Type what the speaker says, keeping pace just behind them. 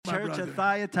Church of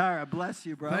Thyatira, bless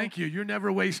you, bro. Thank you. You're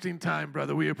never wasting time,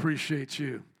 brother. We appreciate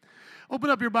you. Open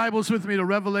up your Bibles with me to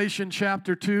Revelation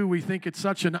chapter 2. We think it's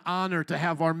such an honor to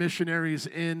have our missionaries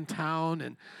in town.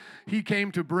 And he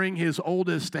came to bring his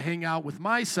oldest to hang out with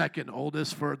my second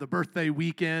oldest for the birthday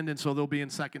weekend. And so they'll be in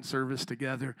second service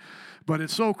together. But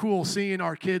it's so cool seeing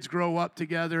our kids grow up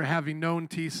together, having known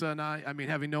Tisa and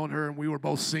having known her, and we were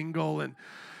both single. And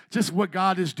just what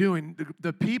God is doing.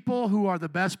 The people who are the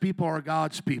best people are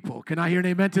God's people. Can I hear an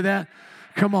amen to that?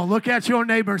 Come on, look at your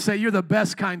neighbor and say, you're the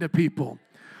best kind of people.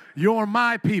 You're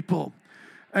my people.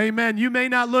 Amen. You may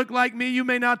not look like me. You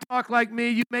may not talk like me.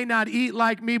 You may not eat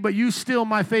like me, but you still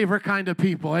my favorite kind of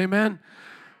people. Amen.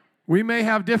 We may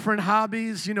have different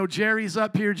hobbies. You know, Jerry's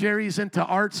up here. Jerry's into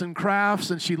arts and crafts,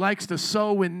 and she likes to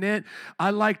sew and knit.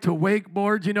 I like to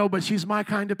wakeboard, but she's my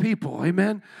kind of people.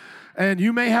 Amen. And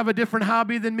you may have a different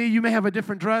hobby than me. You may have a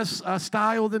different dress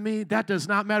style than me. That does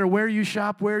not matter where you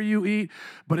shop, where you eat,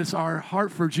 but it's our heart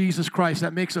for Jesus Christ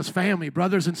that makes us family,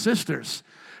 brothers and sisters.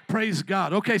 Praise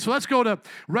God. Okay, so let's go to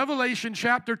Revelation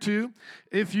chapter 2.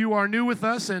 If you are new with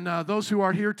us, and those who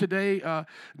are here today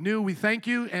new, we thank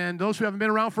you. And those who haven't been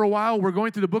around for a while, we're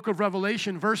going through the book of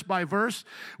Revelation verse by verse.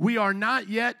 We are not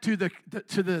yet to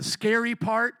the scary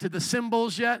part, to the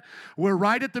symbols yet. We're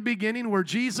right at the beginning where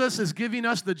Jesus is giving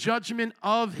us the judgment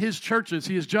of his churches.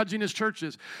 He is judging his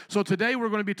churches. So today we're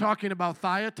going to be talking about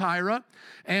Thyatira.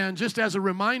 And just as a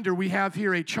reminder, we have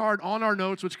here a chart on our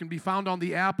notes, which can be found on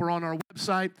the app or on our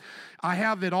website. I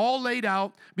have it all laid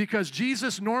out because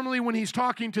Jesus normally when he's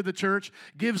talking to the church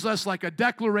gives us like a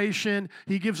declaration.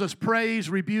 He gives us praise,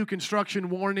 rebuke,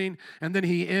 instruction, warning, and then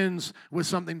he ends with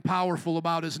something powerful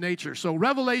about his nature. So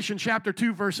Revelation chapter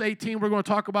 2 verse 18, we're going to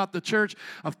talk about the church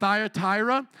of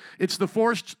Thyatira. It's the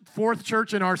fourth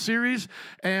church in our series,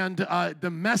 and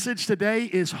the message today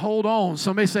is hold on.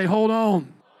 Somebody say hold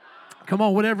on. Come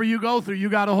on, whatever you go through, you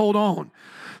got to hold on.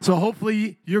 So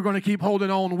hopefully you're going to keep holding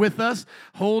on with us.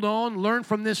 Hold on. Learn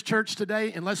from this church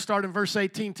today. And let's start in verse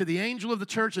 18. To the angel of the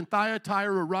church in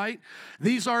Thyatira write,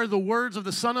 these are the words of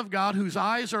the Son of God, whose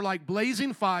eyes are like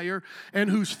blazing fire and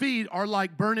whose feet are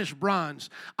like burnished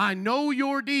bronze. I know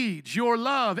your deeds, your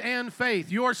love and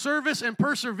faith, your service and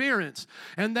perseverance,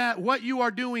 and that what you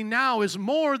are doing now is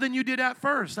more than you did at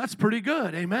first. That's pretty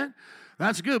good. Amen.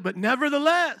 That's good. But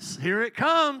nevertheless, here it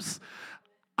comes.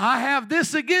 I have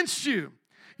this against you.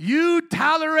 You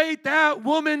tolerate that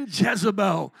woman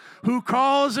Jezebel, who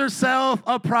calls herself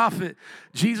a prophet.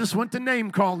 Jesus went to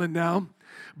name calling now.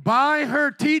 By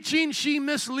her teaching, she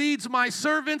misleads my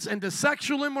servants into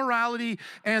sexual immorality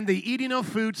and the eating of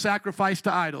food sacrificed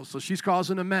to idols. So she's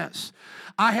causing a mess.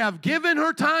 I have given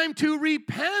her time to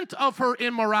repent of her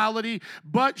immorality,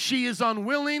 but she is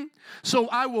unwilling. So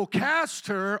I will cast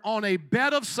her on a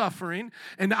bed of suffering,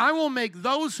 and I will make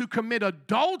those who commit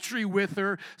adultery with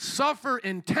her suffer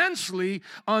intensely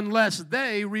unless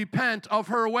they repent of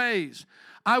her ways.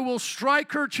 I will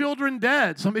strike her children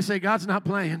dead. Somebody say, God's not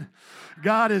playing.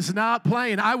 God is not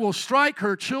playing. I will strike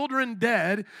her children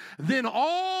dead. Then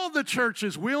all the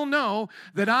churches will know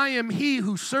that I am he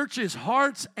who searches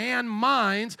hearts and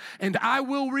minds, and I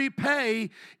will repay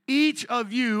each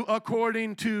of you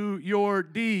according to your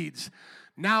deeds.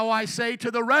 Now I say to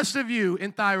the rest of you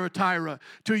in Thyatira,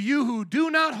 to you who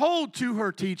do not hold to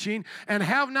her teaching and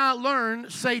have not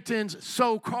learned Satan's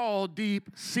so-called deep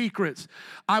secrets,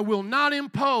 I will not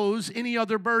impose any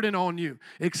other burden on you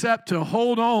except to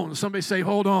hold on. Somebody say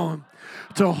hold on.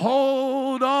 To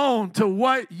hold on to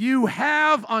what you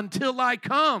have until I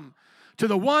come. To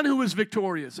the one who is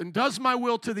victorious and does my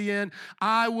will to the end,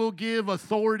 I will give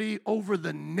authority over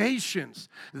the nations.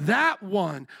 That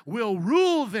one will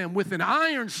rule them with an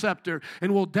iron scepter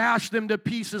and will dash them to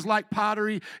pieces like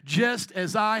pottery, just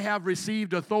as I have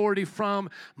received authority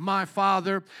from my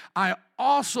Father. I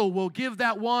also will give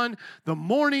that one the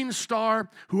morning star.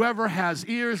 Whoever has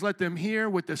ears, let them hear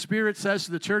what the Spirit says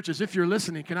to the churches. If you're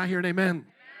listening, can I hear an amen?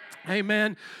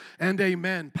 Amen and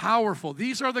amen. Powerful.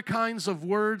 These are the kinds of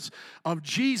words of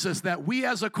Jesus that we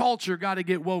as a culture got to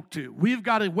get woke to. We've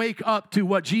got to wake up to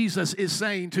what Jesus is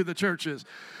saying to the churches.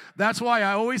 That's why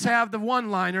I always have the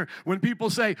one-liner when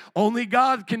people say, only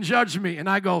God can judge me. And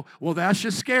I go, well, that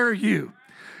should scare you.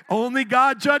 Only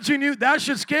God judging you, that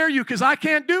should scare you because I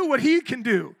can't do what he can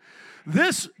do.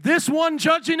 This one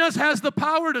judging us has the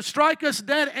power to strike us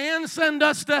dead and send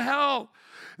us to hell.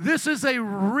 This is a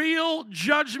real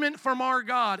judgment from our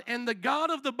God. And the God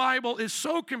of the Bible is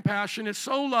so compassionate,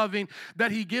 so loving,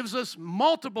 that he gives us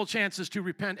multiple chances to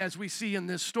repent, as we see in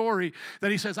this story,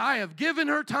 that he says, I have given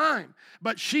her time,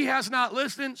 but she has not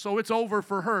listened, so it's over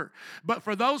for her. But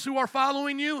for those who are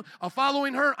following you,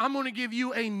 following her, I'm going to give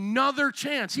you another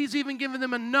chance. He's even given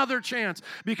them another chance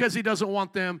because he doesn't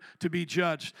want them to be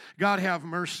judged. God have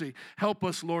mercy. Help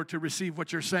us, Lord, to receive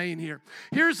what you're saying here.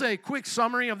 Here's a quick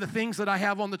summary of the things that I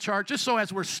have on the chart, just so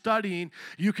as we're studying,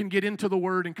 you can get into the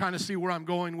Word and kind of see where I'm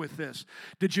going with this.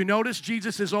 Did you notice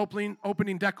Jesus'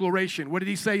 opening declaration? What did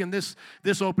he say in this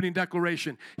opening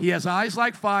declaration? He has eyes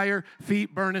like fire,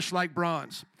 feet burnished like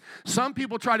bronze. Some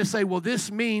people try to say, well,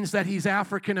 this means that he's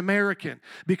African American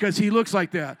because he looks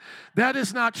like that. That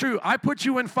is not true. I put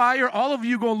you in fire, all of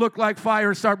you going to look like fire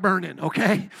and start burning,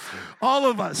 okay? All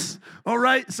of us, all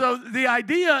right? So the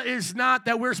idea is not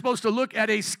that we're supposed to look at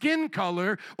a skin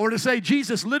color or to say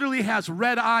Jesus literally has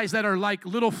red eyes that are like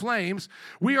little flames.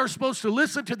 We are supposed to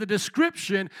listen to the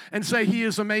description and say he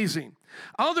is amazing.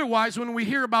 Otherwise, when we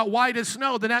hear about white as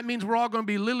snow, then that means we're all going to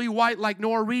be lily white like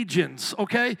Norwegians,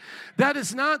 okay? That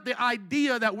is not the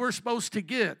idea that we're supposed to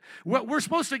get. What we're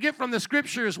supposed to get from the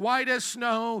Scripture is white as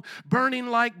snow, burning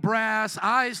like brass,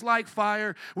 eyes like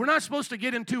fire. We're not supposed to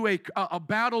get into a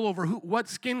battle over what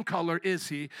skin color is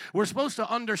he. We're supposed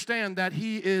to understand that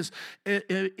he is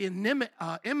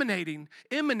emanating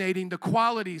the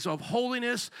qualities of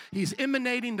holiness. He's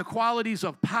emanating the qualities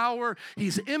of power.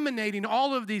 He's emanating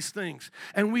all of these things.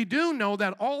 And we do know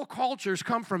that all cultures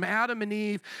come from Adam and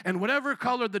Eve, and whatever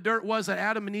color the dirt was that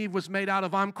Adam and Eve was made out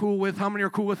of, I'm cool with. How many are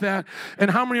cool with that?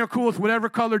 And how many are cool with whatever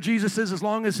color Jesus is, as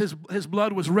long as his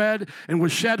blood was red and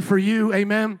was shed for you?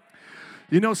 Amen.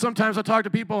 You know, sometimes I talk to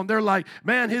people and they're like,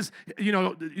 man,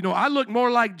 I look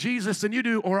more like Jesus than you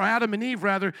do, or Adam and Eve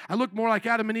rather. I look more like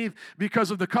Adam and Eve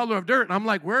because of the color of dirt. And I'm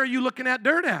like, where are you looking at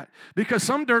dirt at? Because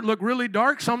some dirt look really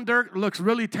dark, some dirt looks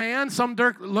really tan, some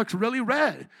dirt looks really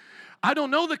red. I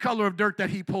don't know the color of dirt that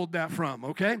he pulled that from,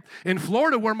 okay? In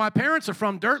Florida, where my parents are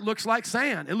from, dirt looks like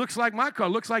sand. It looks like my color,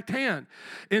 it looks like tan.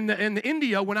 In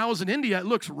India, when I was in India, it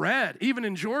looks red. Even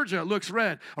in Georgia, it looks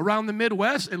red. Around the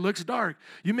Midwest, it looks dark.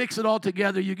 You mix it all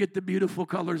together, you get the beautiful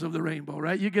colors of the rainbow,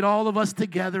 right? You get all of us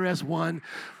together as one.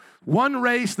 One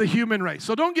race, the human race.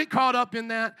 So don't get caught up in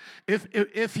that.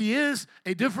 If he is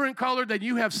a different color than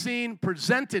you have seen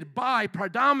presented by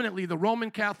predominantly the Roman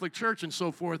Catholic Church and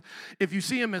so forth, if you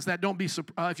see him as that,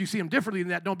 if you see him differently than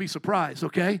that, don't be surprised,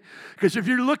 okay? Because if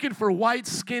you're looking for white,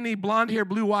 skinny, blonde hair,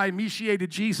 blue eye,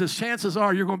 emaciated Jesus, chances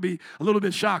are you're going to be a little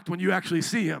bit shocked when you actually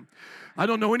see him. I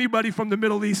don't know anybody from the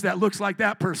Middle East that looks like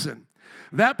that person.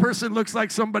 That person looks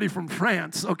like somebody from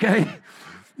France, okay?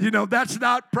 You know, that's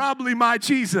not probably my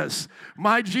Jesus.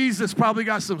 My Jesus probably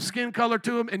got some skin color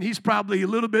to him, and he's probably a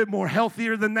little bit more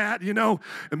healthier than that, you know.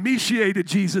 Emaciated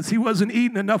Jesus. He wasn't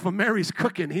eating enough of Mary's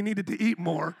cooking. He needed to eat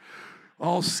more.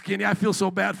 All skinny. I feel so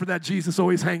bad for that Jesus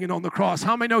always hanging on the cross.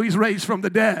 How many know he's raised from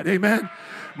the dead? Amen.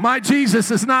 My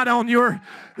Jesus is not on your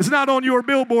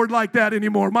billboard like that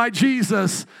anymore. My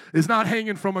Jesus is not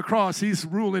hanging from a cross. He's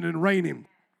ruling and reigning.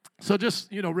 So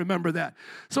just, remember that.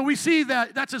 So we see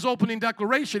that that's his opening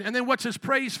declaration. And then what's his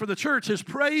praise for the church? His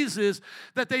praise is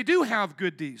that they do have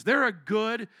good deeds. They're a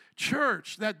good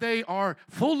church, that they are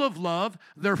full of love.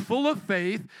 They're full of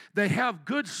faith. They have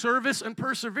good service and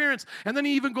perseverance. And then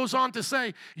he even goes on to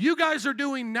say, you guys are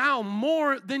doing now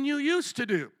more than you used to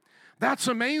do. That's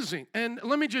amazing. And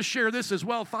let me just share this as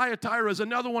well. Thyatira is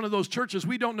another one of those churches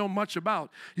we don't know much about.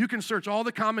 You can search all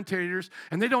the commentators,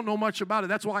 and they don't know much about it.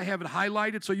 That's why I have it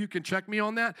highlighted so you can check me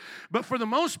on that. But for the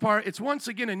most part, it's once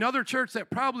again another church that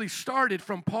probably started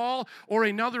from Paul or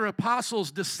another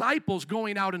apostle's disciples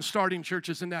going out and starting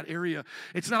churches in that area.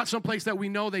 It's not someplace that we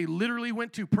know they literally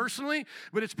went to personally,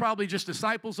 but it's probably just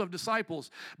disciples of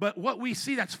disciples. But what we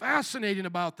see that's fascinating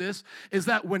about this is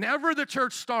that whenever the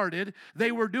church started,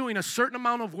 they were doing a certain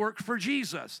amount of work for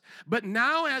Jesus. But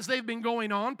now, as they've been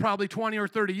going on, probably 20 or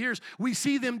 30 years, we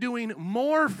see them doing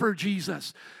more for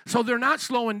Jesus. So they're not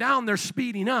slowing down, they're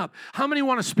speeding up. How many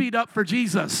want to speed up for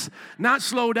Jesus? Not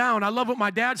slow down. I love what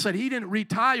my dad said. He didn't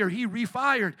retire, he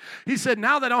refired. He said,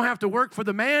 now that I don't have to work for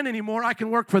the man anymore, I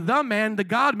can work for the man, the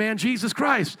God-man, Jesus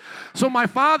Christ. So my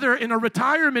father in a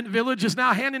retirement village is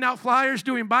now handing out flyers,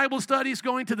 doing Bible studies,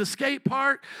 going to the skate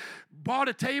park, bought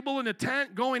a table and a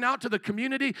tent, going out to the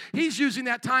community. He's using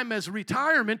that time as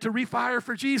retirement to refire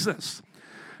for Jesus.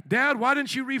 Dad, why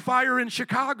didn't you refire in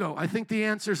Chicago? I think the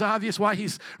answer is obvious why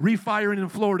he's refiring in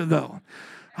Florida, though.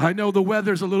 I know the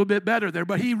weather's a little bit better there,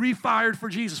 but he refired for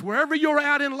Jesus. Wherever you're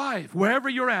at in life,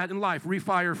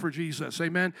 refire for Jesus.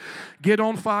 Amen. Get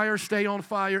on fire, stay on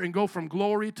fire, and go from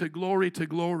glory to glory to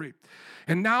glory.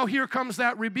 And now here comes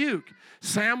that rebuke,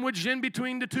 sandwiched in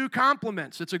between the two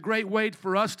compliments. It's a great way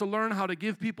for us to learn how to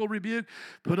give people rebuke.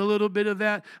 Put a little bit of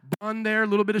that bun there, a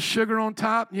little bit of sugar on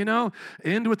top,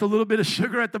 end with a little bit of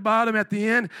sugar at the bottom at the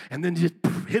end, and then just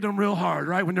hit them real hard,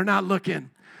 right, when they're not looking.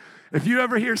 If you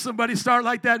ever hear somebody start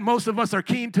like that, most of us are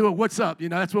keen to it. What's up?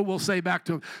 That's what we'll say back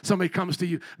to them. Somebody comes to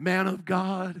you, man of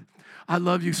God, I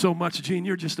love you so much, Gene.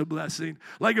 You're just a blessing.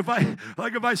 Like if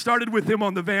I started with him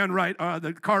on the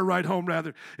the car ride home,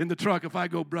 rather, in the truck, if I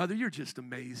go, brother, you're just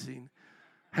amazing.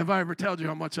 Have I ever told you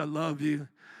how much I love you?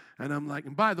 And I'm like,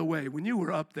 and by the way, when you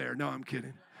were up there, no, I'm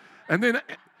kidding. And then,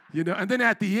 and then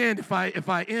at the end, if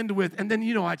I end with, and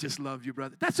then, I just love you,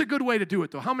 brother. That's a good way to do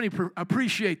it, though. How many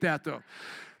appreciate that, though?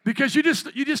 Because you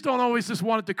just don't always just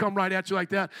want it to come right at you like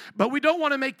that. But we don't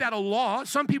want to make that a law.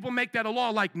 Some people make that a law,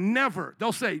 like never.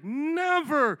 They'll say,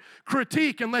 never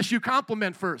critique unless you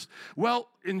compliment first. Well,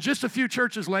 in just a few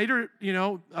churches later,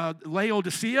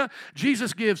 Laodicea,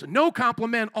 Jesus gives no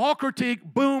compliment, all critique,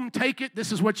 boom, take it.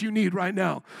 This is what you need right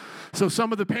now. So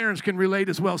some of the parents can relate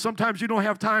as well. Sometimes you don't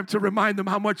have time to remind them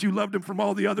how much you loved them from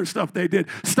all the other stuff they did.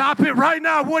 Stop it right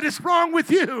now. What is wrong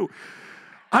with you?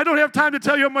 I don't have time to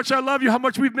tell you how much I love you, how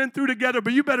much we've been through together,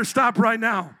 but you better stop right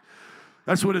now.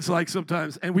 That's what it's like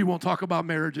sometimes. And we won't talk about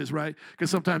marriages, right? Because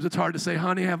sometimes it's hard to say,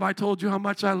 honey, have I told you how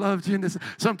much I loved you? And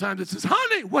sometimes it's just,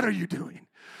 honey, what are you doing?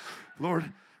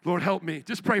 Lord, help me.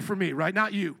 Just pray for me, right?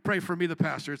 Not you. Pray for me, the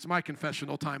pastor. It's my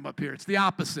confessional time up here. It's the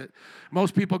opposite.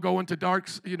 Most people go into dark,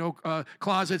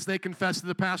 closets. They confess to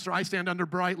the pastor. I stand under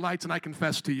bright lights and I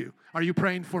confess to you. Are you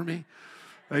praying for me?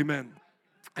 Amen.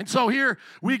 And so here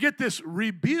we get this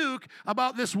rebuke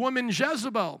about this woman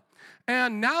Jezebel.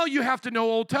 And now you have to know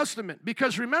Old Testament,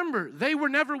 because remember, they were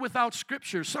never without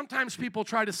Scripture. Sometimes people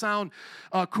try to sound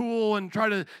cool and try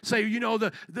to say,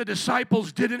 the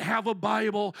disciples didn't have a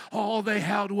Bible. All they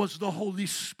had was the Holy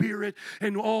Spirit.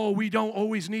 And, we don't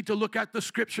always need to look at the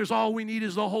Scriptures. All we need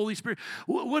is the Holy Spirit.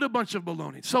 What a bunch of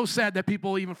baloney. So sad that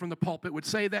people, even from the pulpit, would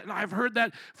say that. And I've heard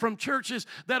that from churches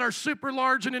that are super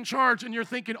large and in charge. And you're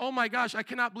thinking, oh, my gosh, I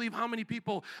cannot believe how many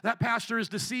people that pastor is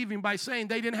deceiving by saying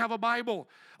they didn't have a Bible.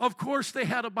 Of course they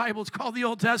had a Bible. It's called the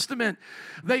Old Testament.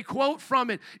 They quote from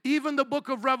it. Even the book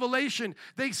of Revelation,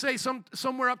 they say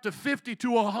somewhere up to 50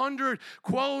 to 100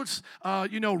 quotes,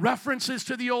 references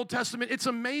to the Old Testament. It's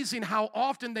amazing how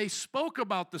often they spoke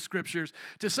about the Scriptures.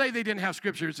 To say they didn't have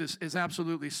Scriptures is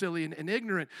absolutely silly and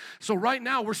ignorant. So right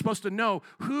now we're supposed to know,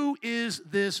 who is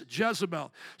this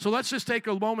Jezebel? So let's just take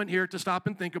a moment here to stop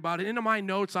and think about it. In my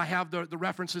notes, I have the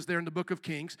references there in the book of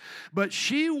Kings. But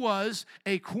she was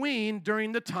a queen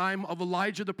during the time of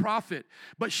Elijah the prophet,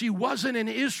 but she wasn't an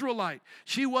Israelite.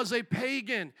 She was a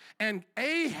pagan, and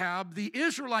Ahab, the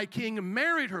Israelite king,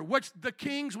 married her, which the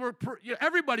kings were,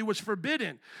 everybody was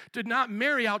forbidden to not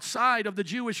marry outside of the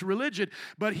Jewish religion,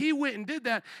 but he went and did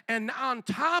that, and on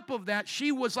top of that,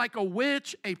 she was like a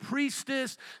witch, a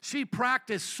priestess. She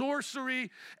practiced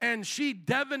sorcery, and she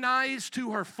divinized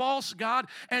to her false god,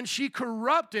 and she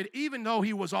corrupted, even though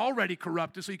he was already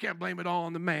corrupted, so you can't blame it all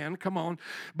on the man, come on,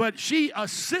 but she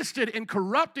assisted in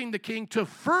corrupting the king to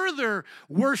further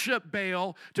worship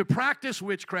Baal, to practice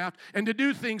witchcraft, and to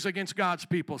do things against God's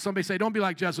people. Somebody say, don't be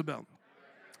like Jezebel.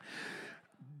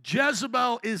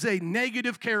 Jezebel is a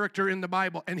negative character in the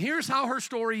Bible, and here's how her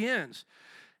story ends.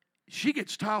 She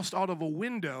gets tossed out of a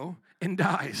window and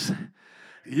dies.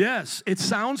 Yes, it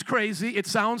sounds crazy. It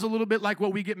sounds a little bit like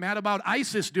what we get mad about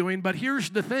ISIS doing, but here's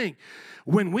the thing.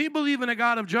 When we believe in a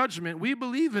God of judgment, we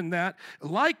believe in that,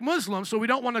 like Muslims, so we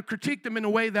don't want to critique them in a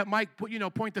way that might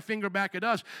point the finger back at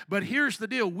us. But here's the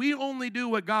deal. We only do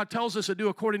what God tells us to do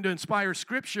according to inspired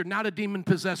Scripture, not a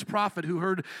demon-possessed prophet who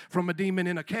heard from a demon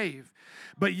in a cave.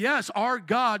 But yes, our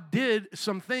God did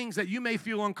some things that you may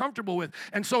feel uncomfortable with.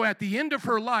 And so at the end of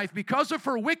her life, because of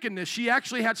her wickedness, she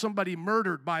actually had somebody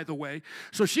murdered, by the way.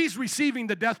 So she's receiving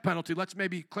the death penalty. Let's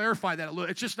maybe clarify that a little.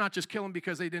 It's just not just killing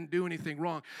because they didn't do anything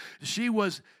wrong. She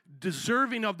was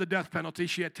deserving of the death penalty.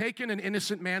 She had taken an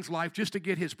innocent man's life just to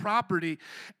get his property.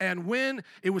 And when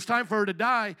it was time for her to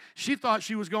die, she thought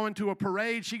she was going to a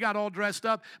parade. She got all dressed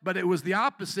up, but it was the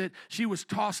opposite. She was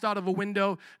tossed out of a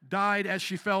window, died as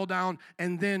she fell down,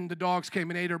 and then the dogs came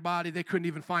and ate her body. They couldn't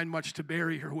even find much to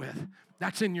bury her with.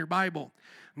 That's in your Bible.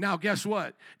 Now, guess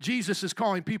what? Jesus is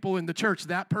calling people in the church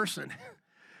that person.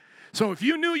 So if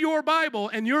you knew your Bible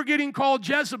and you're getting called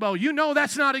Jezebel, you know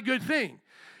that's not a good thing.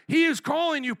 He is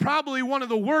calling you probably one of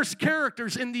the worst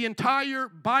characters in the entire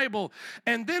Bible.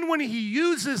 And then when he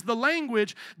uses the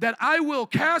language that I will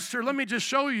cast her, let me just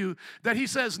show you that he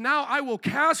says, now I will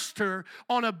cast her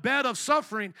on a bed of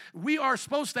suffering. We are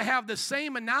supposed to have the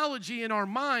same analogy in our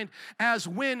mind as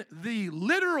when the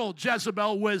literal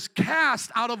Jezebel was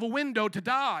cast out of a window to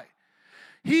die.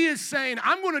 He is saying,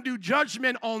 I'm going to do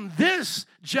judgment on this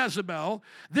Jezebel,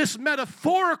 this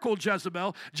metaphorical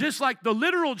Jezebel, just like the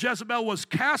literal Jezebel was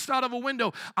cast out of a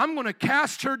window. I'm going to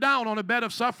cast her down on a bed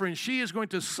of suffering. She is going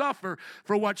to suffer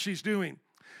for what she's doing.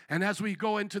 And as we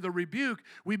go into the rebuke,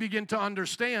 we begin to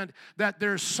understand that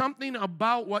there's something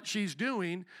about what she's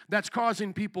doing that's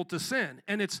causing people to sin.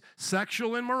 And it's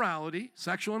sexual immorality,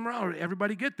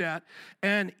 everybody get that,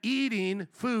 and eating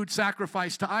food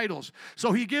sacrificed to idols.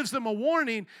 So he gives them a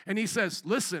warning, and he says,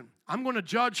 listen, I'm going to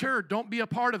judge her. Don't be a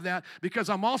part of that, because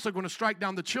I'm also going to strike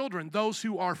down the children, those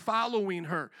who are following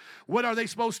her. What are they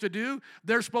supposed to do?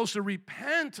 They're supposed to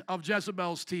repent of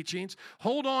Jezebel's teachings,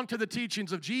 hold on to the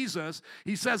teachings of Jesus.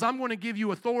 He says, I'm going to give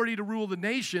you authority to rule the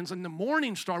nations. And the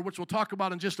morning star, which we'll talk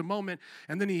about in just a moment,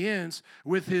 and then he ends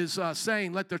with his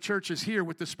saying, let the churches hear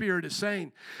what the Spirit is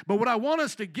saying. But what I want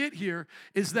us to get here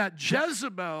is that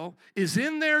Jezebel is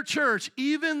in their church,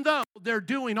 even though they're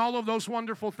doing all of those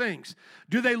wonderful things.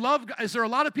 Do they love God? Is there a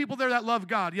lot of people there that love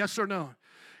God? Yes or no?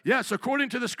 Yes, according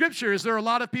to the Scripture. Is there a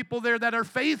lot of people there that are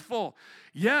faithful?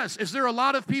 Yes. Is there a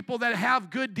lot of people that have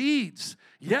good deeds?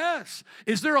 Yes.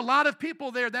 Is there a lot of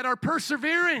people there that are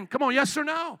persevering? Come on, yes or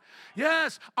no?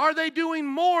 Yes. Are they doing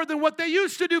more than what they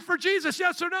used to do for Jesus?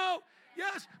 Yes or no?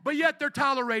 Yes. But yet they're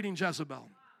tolerating Jezebel.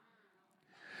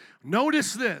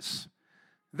 Notice this,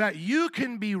 that you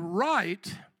can be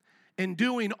right in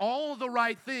doing all the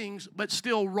right things, but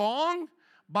still wrong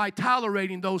by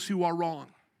tolerating those who are wrong.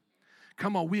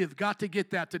 Come on, we have got to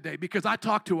get that today, because I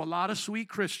talk to a lot of sweet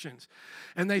Christians,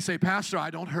 and they say, Pastor,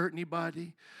 I don't hurt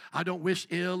anybody. I don't wish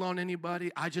ill on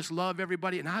anybody. I just love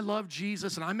everybody, and I love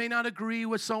Jesus, and I may not agree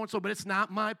with so-and-so, but it's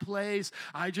not my place.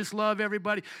 I just love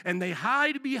everybody. And they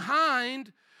hide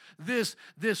behind this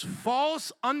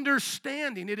false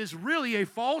understanding. It is really a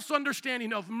false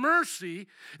understanding of mercy.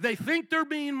 They think they're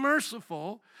being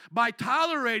merciful by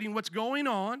tolerating what's going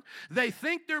on. They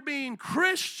think they're being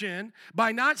Christian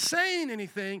by not saying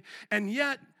anything, and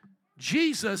yet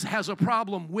Jesus has a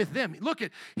problem with them. Look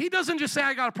at, he doesn't just say,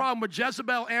 I got a problem with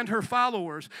Jezebel and her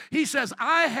followers. He says,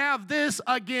 I have this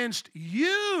against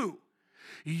you.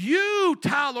 You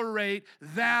tolerate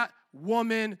that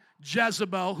woman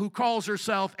Jezebel, who calls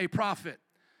herself a prophet.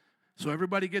 So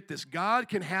everybody get this. God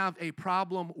can have a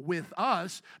problem with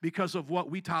us because of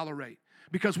what we tolerate,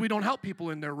 because we don't help people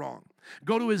in their wrong.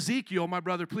 Go to Ezekiel, my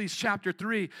brother, please, chapter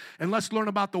 3, and let's learn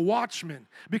about the watchman,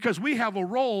 because we have a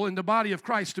role in the body of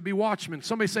Christ to be watchmen.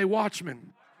 Somebody say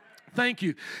watchman. Thank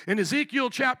you. In Ezekiel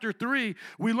chapter 3,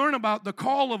 we learn about the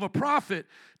call of a prophet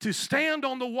to stand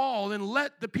on the wall and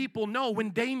let the people know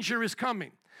when danger is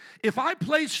coming. If I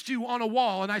placed you on a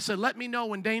wall and I said, let me know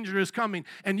when danger is coming,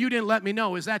 and you didn't let me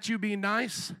know, is that you being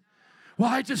nice?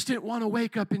 Well, I just didn't want to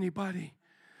wake up anybody.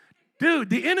 Dude,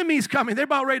 the enemy's coming. They're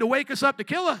about ready to wake us up to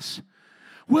kill us.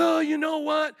 Well, you know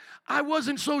what? I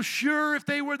wasn't so sure if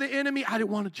they were the enemy. I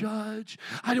didn't want to judge.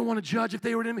 I didn't want to judge if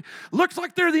they were the enemy. Looks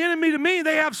like they're the enemy to me.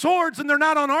 They have swords and they're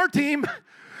not on our team.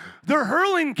 They're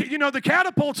hurling, the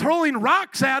catapults hurling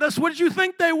rocks at us. What did you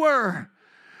think they were?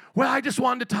 Well, I just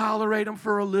wanted to tolerate them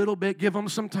for a little bit, give them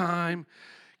some time.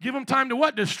 Give them time to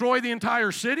what? Destroy the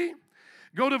entire city?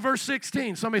 Go to verse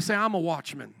 16. Somebody say, I'm a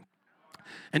watchman.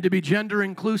 And to be gender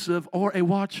inclusive, or a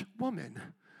watchwoman.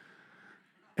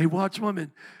 A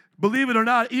watchwoman. Believe it or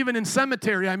not, even in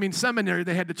seminary,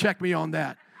 they had to check me on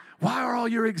that. Why are all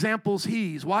your examples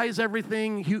he's? Why is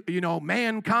everything,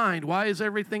 mankind? Why is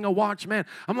everything a watchman?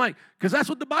 I'm like, because that's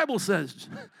what the Bible says.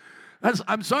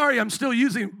 I'm sorry, I'm still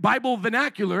using Bible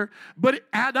vernacular, but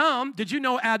Adam, did you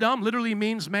know Adam literally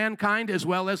means mankind as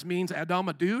well as means Adam,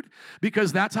 a dude?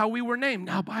 Because that's how we were named.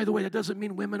 Now, by the way, that doesn't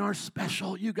mean women are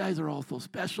special. You guys are also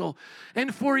special.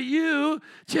 And for you,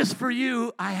 just for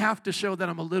you, I have to show that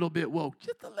I'm a little bit woke.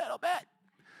 Just a little bit.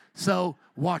 So,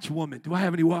 watch woman. Do I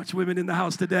have any watch women in the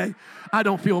house today? I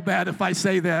don't feel bad if I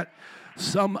say that.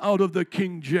 Some out of the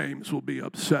King James will be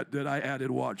upset that I added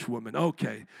watch woman.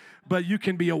 Okay. But you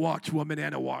can be a watchwoman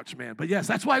and a watchman. But yes,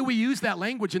 that's why we use that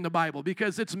language in the Bible,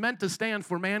 because it's meant to stand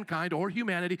for mankind or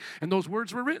humanity, and those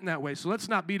words were written that way. So let's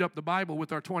not beat up the Bible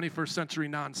with our 21st century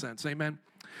nonsense. Amen?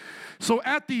 So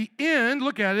at the end,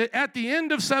 look at it, at the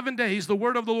end of 7 days, the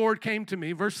word of the Lord came to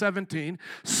me, verse 17,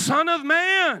 Son of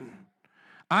man,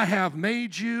 I have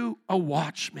made you a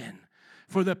watchman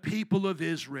for the people of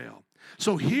Israel.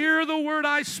 So hear the word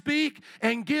I speak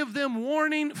and give them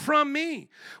warning from me.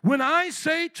 When I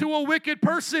say to a wicked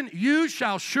person, you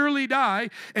shall surely die,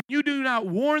 and you do not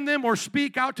warn them or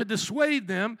speak out to dissuade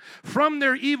them from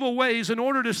their evil ways in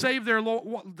order to save their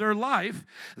life,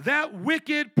 that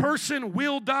wicked person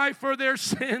will die for their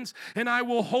sins, and I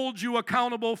will hold you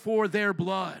accountable for their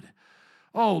blood.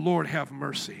 Oh, Lord, have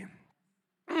mercy.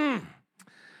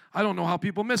 I don't know how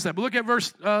people miss that. But look at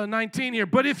verse 19 here.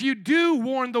 But if you do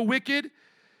warn the wicked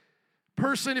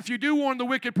person,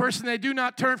 they do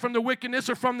not turn from the wickedness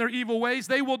or from their evil ways,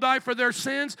 they will die for their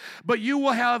sins, but you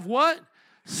will have what?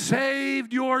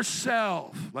 Saved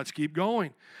yourself. Let's keep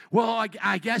going. Well,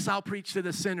 I guess I'll preach to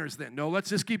the sinners then. No, let's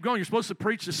just keep going. You're supposed to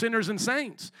preach to sinners and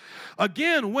saints.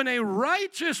 Again, when a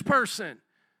righteous person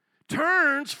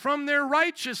turns from their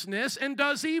righteousness and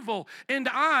does evil, and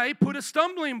I put a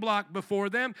stumbling block before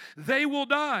them, they will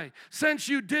die. Since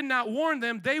you did not warn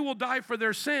them, they will die for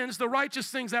their sins. The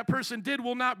righteous things that person did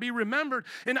will not be remembered,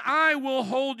 and I will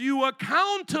hold you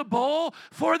accountable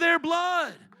for their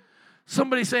blood.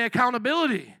 Somebody say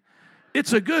accountability.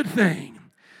 It's a good thing.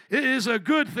 It is a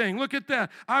good thing. Look at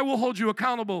that. I will hold you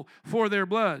accountable for their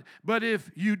blood. But if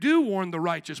you do warn the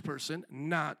righteous person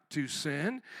not to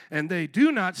sin, and they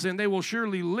do not sin, they will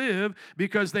surely live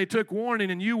because they took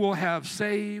warning, and you will have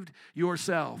saved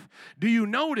yourself. Do you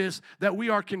notice that we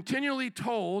are continually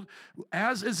told,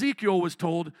 as Ezekiel was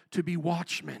told, to be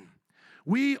watchmen?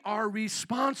 We are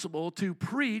responsible to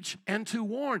preach and to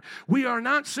warn. We are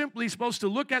not simply supposed to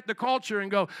look at the culture and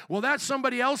go, well, that's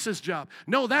somebody else's job.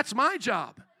 No, that's my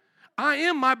job. I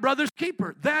am my brother's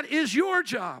keeper. That is your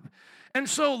job. And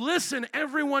so listen,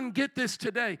 everyone get this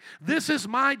today. This is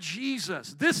my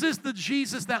Jesus. This is the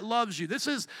Jesus that loves you. This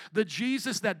is the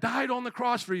Jesus that died on the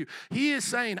cross for you. He is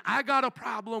saying, I got a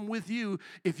problem with you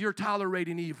if you're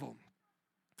tolerating evil.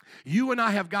 You and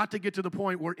I have got to get to the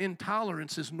point where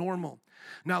intolerance is normal.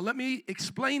 Now, let me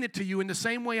explain it to you in the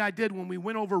same way I did when we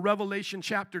went over Revelation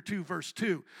chapter 2, verse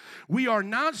 2. We are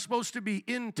not supposed to be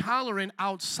intolerant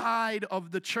outside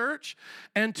of the church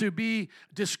and to be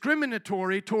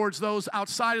discriminatory towards those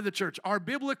outside of the church. Our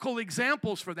biblical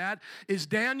examples for that is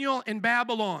Daniel and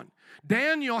Babylon.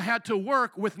 Daniel had to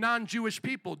work with non-Jewish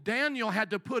people. Daniel had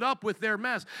to put up with their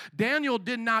mess. Daniel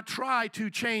did not try to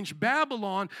change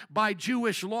Babylon by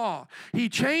Jewish law. He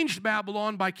changed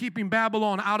Babylon by keeping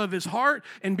Babylon out of his heart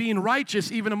and being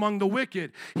righteous even among the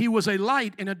wicked. He was a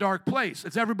light in a dark place.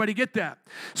 Does everybody get that?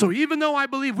 So even though I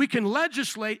believe we can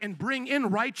legislate and bring in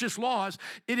righteous laws,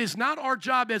 it is not our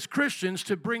job as Christians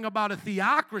to bring about a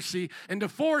theocracy and to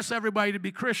force everybody to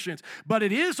be Christians. But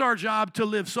it is our job to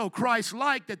live so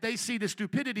Christ-like that they see the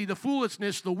stupidity, the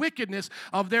foolishness, the wickedness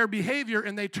of their behavior,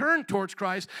 and they turn towards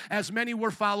Christ, as many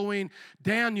were following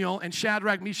Daniel and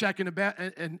Shadrach, Meshach, and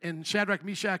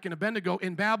Abednego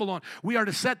in Babylon. We are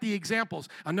to set the examples.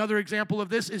 Another example of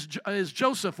this is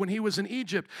Joseph when he was in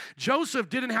Egypt. Joseph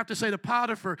didn't have to say to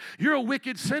Potiphar, you're a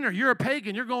wicked sinner, you're a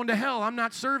pagan, you're going to hell, I'm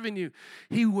not serving you.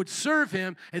 He would serve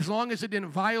him as long as it didn't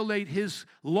violate his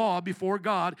law before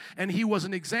God, and he was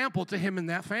an example to him in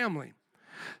that family.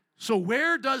 So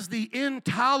where does the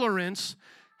intolerance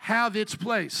have its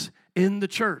place? In the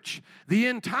church. The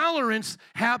intolerance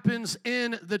happens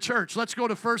in the church. Let's go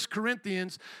to 1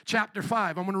 Corinthians chapter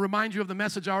 5. I'm going to remind you of the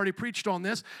message I already preached on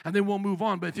this, and then we'll move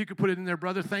on. But if you could put it in there,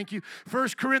 brother, thank you. 1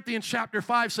 Corinthians chapter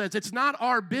 5 says, it's not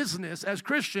our business as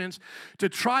Christians to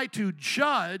try to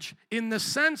judge in the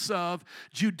sense of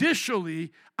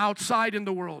judicially outside in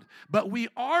the world, but we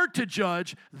are to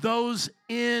judge those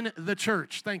in the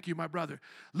church. Thank you, my brother.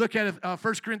 Look at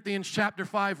 1 Corinthians chapter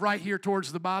 5 right here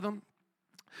towards the bottom.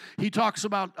 He talks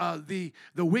about the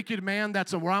wicked man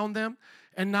that's around them.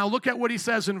 And now look at what he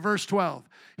says in verse 12.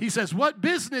 He says, what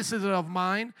business is it of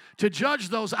mine to judge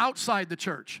those outside the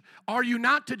church? Are you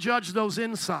not to judge those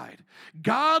inside?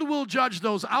 God will judge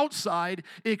those outside.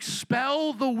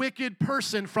 Expel the wicked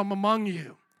person from among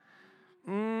you.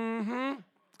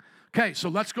 Okay, so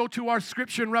let's go to our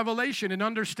scripture in Revelation and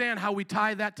understand how we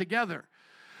tie that together.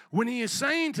 When he is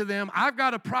saying to them, I've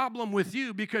got a problem with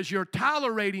you because you're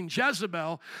tolerating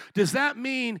Jezebel, does that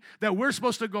mean that we're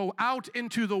supposed to go out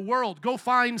into the world, go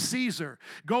find Caesar,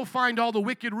 go find all the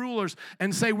wicked rulers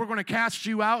and say we're going to cast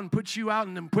you out and put you out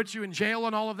and then put you in jail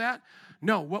and all of that?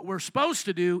 No, what we're supposed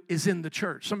to do is in the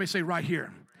church. Somebody say right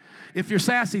here. If you're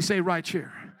sassy, say right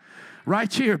here.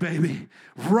 Right here, baby.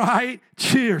 Right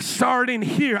here. Starting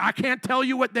here. I can't tell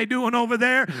you what they're doing over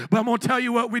there, but I'm going to tell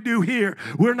you what we do here.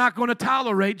 We're not going to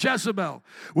tolerate Jezebel.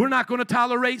 We're not going to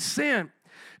tolerate sin.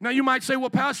 Now, you might say,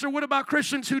 well, Pastor, what about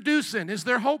Christians who do sin? Is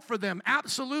there hope for them?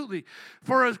 Absolutely.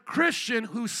 For a Christian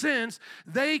who sins,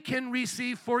 they can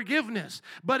receive forgiveness.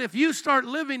 But if you start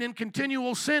living in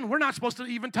continual sin, we're not supposed to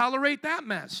even tolerate that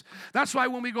mess. That's why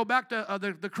when we go back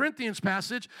to the Corinthians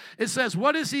passage, it says,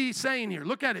 what is he saying here?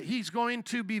 Look at it. He's going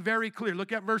to be very clear.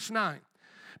 Look at verse 9.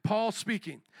 Paul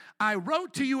speaking. I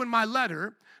wrote to you in my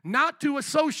letter not to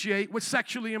associate with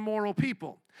sexually immoral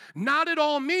people. Not at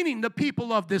all meaning the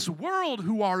people of this world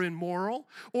who are immoral,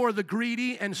 or the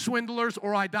greedy and swindlers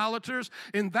or idolaters.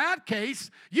 In that case,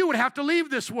 you would have to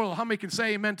leave this world. How many can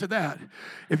say amen to that?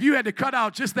 If you had to cut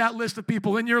out just that list of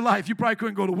people in your life, you probably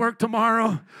couldn't go to work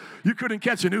tomorrow. You couldn't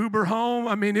catch an Uber home.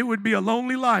 I mean, it would be a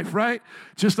lonely life, right?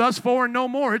 Just us four and no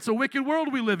more. It's a wicked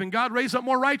world we live in. God raised up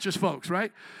more righteous folks,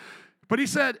 right? But he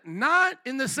said, not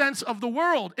in the sense of the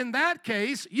world. In that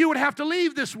case, you would have to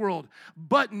leave this world.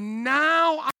 But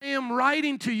now I am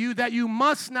writing to you that you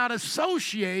must not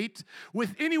associate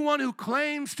with anyone who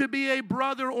claims to be a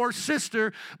brother or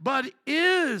sister, but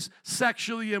is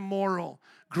sexually immoral,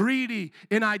 greedy,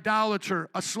 an idolater,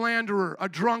 a slanderer, a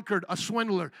drunkard, a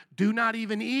swindler. Do not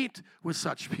even eat with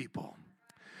such people.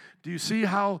 Do you see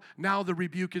how now the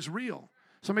rebuke is real?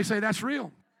 Somebody say, that's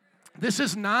real. This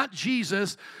is not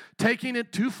Jesus taking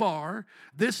it too far.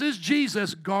 This is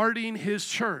Jesus guarding his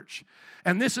church.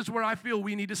 And this is where I feel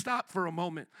we need to stop for a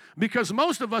moment, because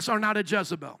most of us are not a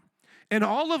Jezebel. In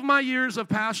all of my years of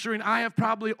pastoring, I have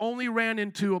probably only ran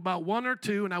into about one or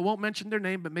two, and I won't mention their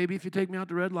name, but maybe if you take me out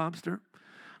to Red Lobster,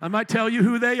 I might tell you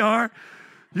who they are.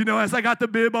 You know, as I got the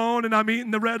bib on and I'm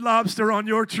eating the Red Lobster on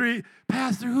your tree,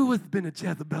 Pastor, who has been a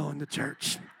Jezebel in the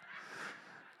church?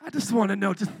 I just want to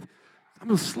know, I'm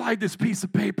going to slide this piece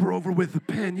of paper over with a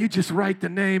pen. You just write the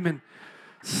name and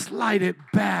slide it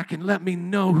back and let me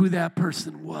know who that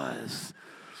person was.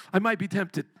 I might be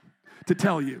tempted to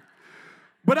tell you.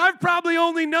 But I've probably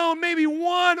only known maybe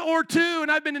one or two, and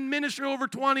I've been in ministry over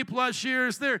 20 plus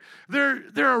years. They're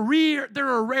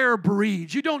a rare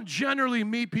breed. You don't generally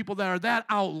meet people that are that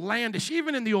outlandish.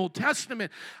 Even in the Old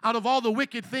Testament, out of all the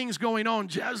wicked things going on,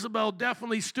 Jezebel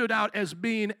definitely stood out as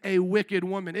being a wicked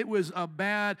woman. It was a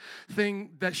bad thing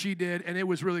that she did, and it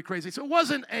was really crazy. So it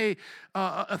wasn't a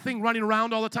thing running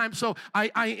around all the time. So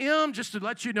I am, just to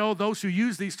let you know, those who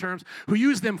use these terms, who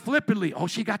use them flippantly. Oh,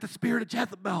 she got the spirit of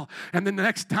Jezebel. And then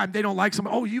the next time they don't like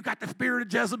somebody, oh, you got the spirit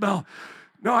of Jezebel.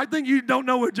 No, I think you don't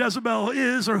know what Jezebel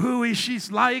is or who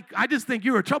she's like. I just think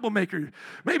you're a troublemaker.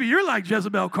 Maybe you're like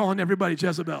Jezebel, calling everybody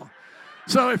Jezebel.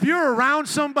 So if you're around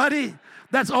somebody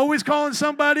that's always calling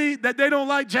somebody that they don't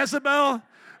like Jezebel,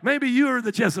 maybe you're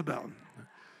the Jezebel.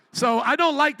 So I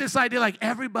don't like this idea like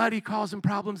everybody causing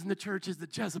problems in the church is the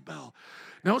Jezebel.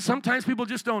 No, sometimes people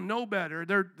just don't know better.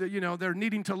 They're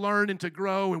needing to learn and to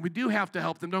grow, and we do have to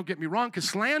help them. Don't get me wrong, because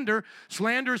slander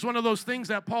is one of those things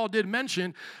that Paul did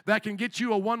mention that can get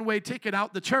you a one-way ticket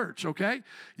out the church, okay?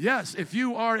 Yes, if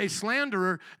you are a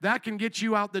slanderer, that can get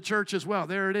you out the church as well.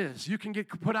 There it is. You can get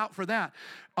put out for that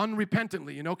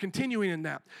unrepentantly, continuing in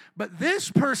that. But this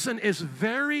person is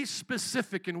very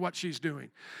specific in what she's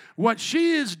doing. What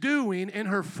she is doing in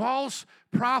her false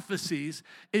prophecies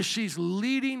is she's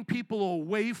leading people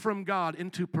away from God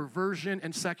into perversion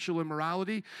and sexual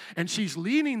immorality, and she's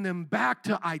leading them back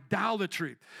to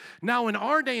idolatry. Now, in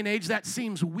our day and age, that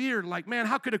seems weird. Like, man,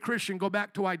 how could a Christian go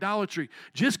back to idolatry?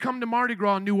 Just come to Mardi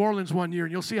Gras in New Orleans one year,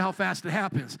 and you'll see how fast it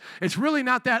happens. It's really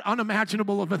not that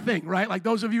unimaginable of a thing, right? Like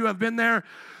those of you who have been there,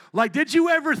 like, did you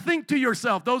ever think to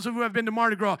yourself, those of you who have been to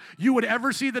Mardi Gras, you would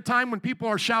ever see the time when people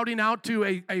are shouting out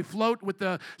to a float with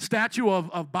the statue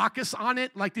of Bacchus on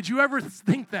it? Like, did you ever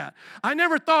think that? I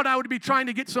never thought I would be trying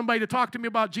to get somebody to talk to me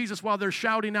about Jesus while they're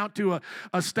shouting out to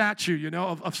a statue,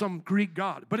 of some Greek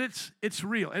god. But it's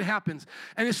real. It happens.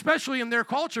 And especially in their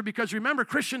culture, because remember,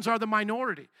 Christians are the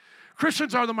minority.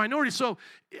 Christians are the minority. So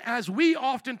as we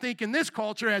often think in this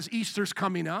culture, as Easter's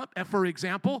coming up, for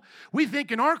example, we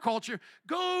think in our culture,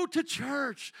 go to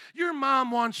church. Your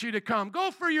mom wants you to come.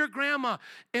 Go for your grandma.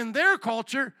 In their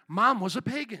culture, mom was a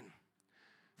pagan.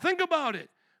 Think about it.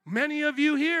 Many of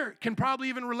you here can probably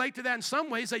even relate to that in some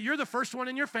ways, that you're the first one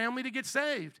in your family to get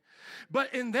saved.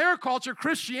 But in their culture,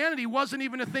 Christianity wasn't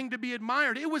even a thing to be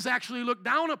admired. It was actually looked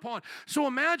down upon. So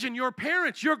imagine your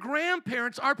parents, your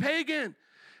grandparents are pagan.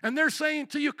 And they're saying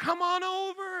to you, come on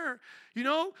over.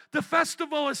 The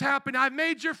festival is happening. I've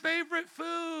made your favorite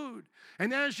food.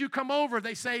 And as you come over,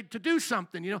 they say to do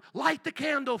something, light the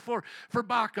candle for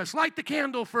Bacchus. Light the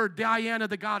candle for Diana,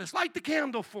 the goddess. Light the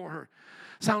candle for her.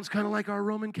 Sounds kind of like our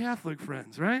Roman Catholic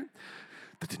friends, right?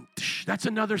 That's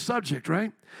another subject,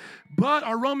 right? But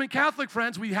our Roman Catholic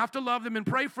friends, we have to love them and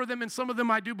pray for them, and some of them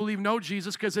I do believe know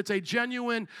Jesus because it's a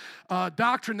genuine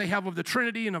doctrine they have of the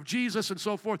Trinity and of Jesus and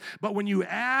so forth. But when you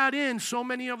add in so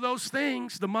many of those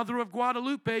things, the Mother of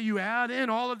Guadalupe, you add in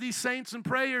all of these saints and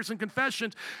prayers and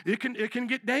confessions, it can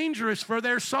get dangerous for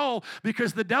their soul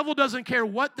because the devil doesn't care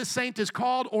what the saint is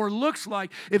called or looks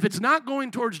like. If it's not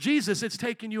going towards Jesus, it's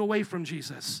taking you away from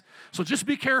Jesus. So just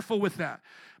be careful with that.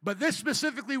 But this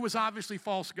specifically was obviously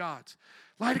false gods.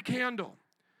 Light a candle.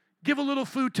 Give a little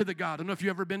food to the god. I don't know if you've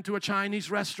ever been to a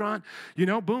Chinese restaurant. You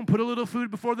know, boom, put a little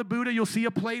food before the Buddha. You'll see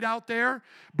a plate out there.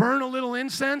 Burn a little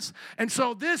incense. And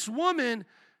so this woman,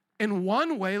 in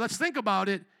one way, let's think about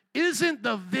it, isn't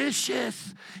the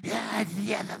vicious,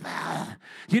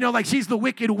 you know, like she's the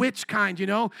wicked witch kind, you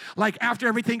know? Like after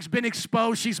everything's been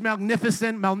exposed, she's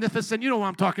magnificent, you know what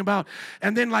I'm talking about.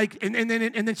 And then like, and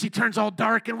then she turns all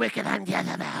dark and wicked.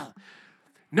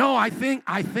 No, I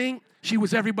think she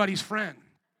was everybody's friend.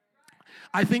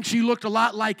 I think she looked a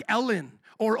lot like Ellen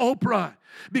or Oprah.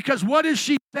 Because what is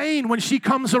she saying when she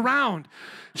comes around?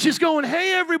 She's going,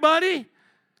 hey, everybody.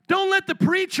 Don't let the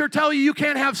preacher tell you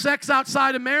can't have sex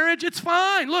outside of marriage. It's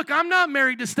fine. Look, I'm not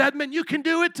married to Stedman. You can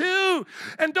do it too.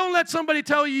 And don't let somebody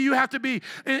tell you have to be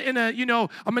in a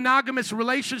monogamous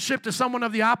relationship to someone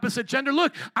of the opposite gender.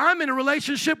 Look, I'm in a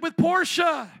relationship with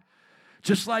Portia.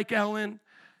 Just like Ellen,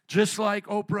 just like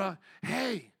Oprah.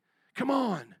 Hey, come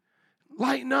on.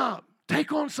 Lighten up.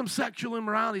 Take on some sexual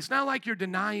immorality. It's not like you're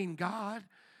denying God.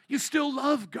 You still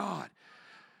love God.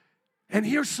 And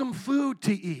here's some food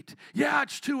to eat. Yeah,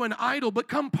 it's to an idol, but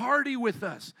come party with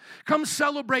us. Come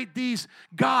celebrate these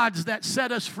gods that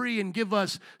set us free and give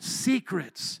us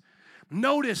secrets.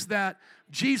 Notice that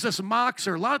Jesus mocks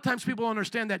her. A lot of times people don't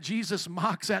understand that Jesus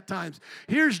mocks at times.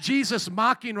 Here's Jesus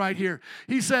mocking right here.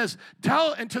 He says,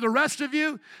 tell, and to the rest of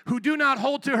you who do not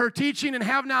hold to her teaching and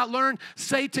have not learned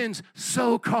Satan's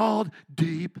so-called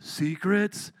deep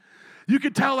secrets. You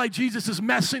can tell like Jesus is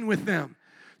messing with them.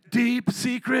 Deep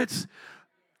secrets.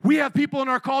 We have people in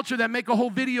our culture that make a whole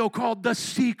video called The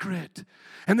Secret.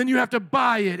 And then you have to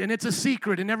buy it, and it's a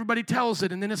secret, and everybody tells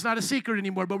it, and then it's not a secret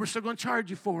anymore, but we're still going to charge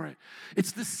you for it.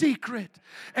 It's the secret.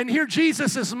 And here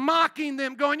Jesus is mocking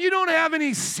them, going, you don't have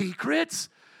any secrets.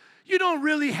 You don't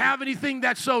really have anything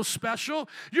that's so special.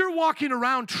 You're walking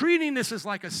around treating this as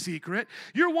like a secret.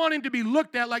 You're wanting to be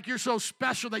looked at like you're so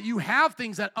special that you have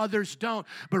things that others don't.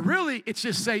 But really, it's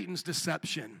just Satan's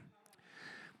deception.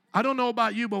 I don't know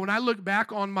about you, but when I look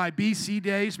back on my BC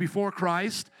days before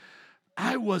Christ,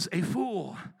 I was a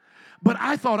fool. But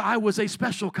I thought I was a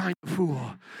special kind of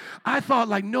fool. I thought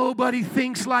like nobody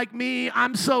thinks like me.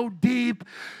 I'm so deep.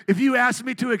 If you asked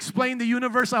me to explain the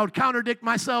universe, I would contradict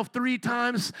myself 3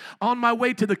 times on my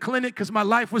way to the clinic because my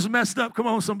life was messed up. Come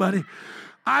on, somebody.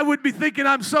 I would be thinking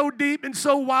I'm so deep and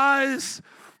so wise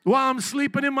while I'm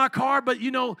sleeping in my car, but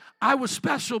I was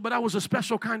special, but I was a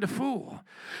special kind of fool.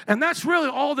 And that's really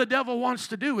all the devil wants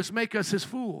to do is make us his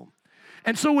fool.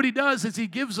 And so what he does is he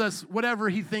gives us whatever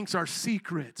he thinks are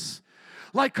secrets.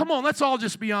 Like, come on, let's all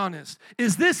just be honest.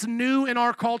 Is this new in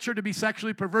our culture to be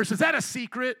sexually perverse? Is that a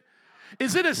secret?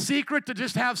 Is it a secret to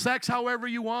just have sex however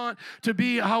you want, to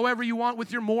be however you want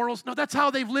with your morals? No, that's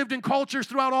how they've lived in cultures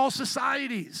throughout all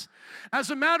societies. As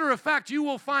a matter of fact, you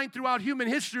will find throughout human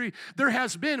history, there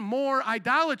has been more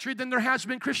idolatry than there has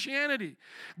been Christianity.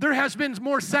 There has been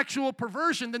more sexual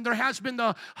perversion than there has been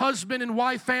the husband and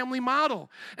wife family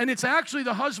model. And it's actually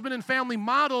the husband and family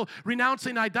model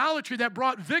renouncing idolatry that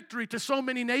brought victory to so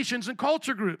many nations and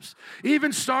culture groups,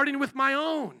 even starting with my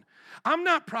own. I'm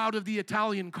not proud of the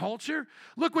Italian culture.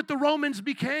 Look what the Romans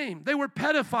became. They were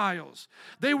pedophiles.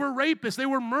 They were rapists. They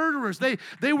were murderers. They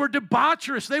were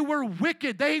debaucherous. They were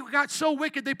wicked. They got so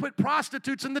wicked they put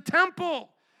prostitutes in the temple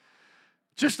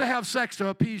just to have sex to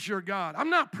appease your God. I'm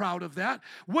not proud of that.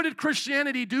 What did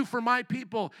Christianity do for my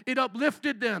people? It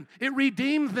uplifted them. It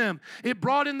redeemed them. It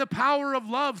brought in the power of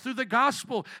love through the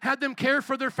gospel, had them care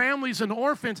for their families and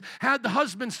orphans, had the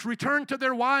husbands return to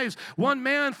their wives, one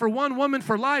man for one woman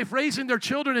for life, raising their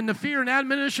children in the fear and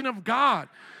admonition of God.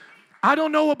 I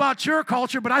don't know about your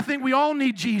culture, but I think we all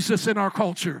need Jesus in our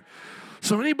culture.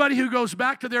 So anybody who goes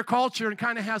back to their culture and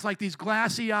kind of has like these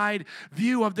glassy-eyed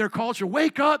view of their culture,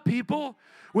 wake up, people.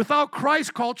 Without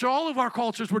Christ's culture, all of our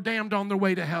cultures were damned on their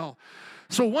way to hell.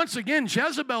 So once again,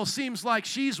 Jezebel seems like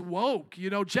she's woke.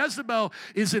 Jezebel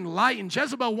is enlightened.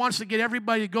 Jezebel wants to get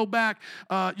everybody to go back,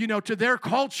 to their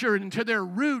culture and to their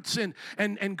roots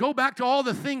and go back to all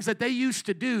the things that they used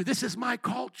to do. This is my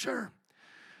culture.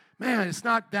 Man, it's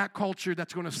not that culture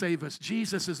that's going to save us.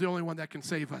 Jesus is the only one that can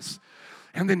save us.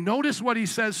 And then notice what he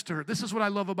says to her. This is what I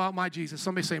love about my Jesus.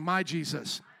 Somebody say, my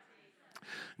Jesus.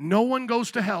 No one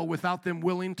goes to hell without them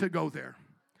willing to go there.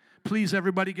 Please,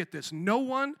 everybody get this. No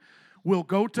one will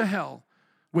go to hell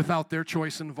without their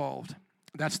choice involved.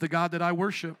 That's the God that I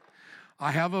worship.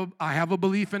 I have a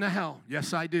belief in a hell.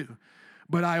 Yes, I do.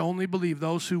 But I only believe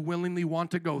those who willingly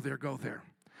want to go there, go there.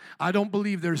 I don't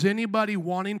believe there's anybody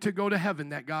wanting to go to heaven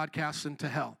that God casts into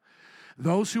hell.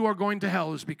 Those who are going to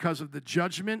hell is because of the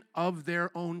judgment of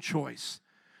their own choice.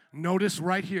 Notice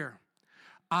right here,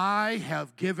 I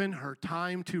have given her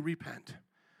time to repent.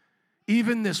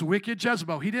 Even this wicked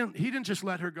Jezebel, he didn't just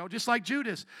let her go. Just like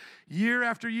Judas, year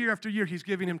after year after year, he's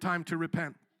giving him time to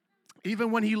repent.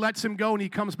 Even when he lets him go and he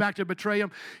comes back to betray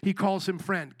him, he calls him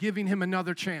friend, giving him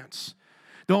another chance.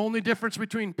 The only difference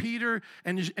between Peter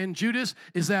and Judas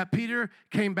is that Peter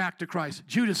came back to Christ.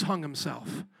 Judas hung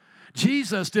himself.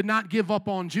 Jesus did not give up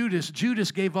on Judas.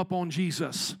 Judas gave up on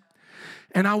Jesus.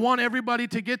 And I want everybody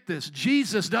to get this.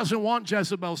 Jesus doesn't want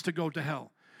Jezebels to go to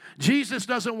hell. Jesus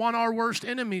doesn't want our worst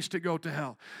enemies to go to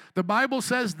hell. The Bible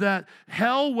says that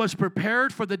hell was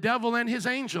prepared for the devil and his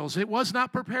angels. It was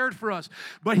not prepared for us.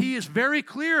 But he is very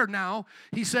clear now.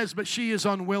 He says, but she is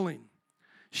unwilling.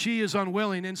 She is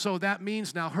unwilling. And so that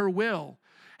means now her will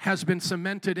has been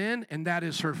cemented in, and that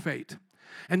is her fate.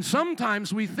 And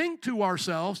sometimes we think to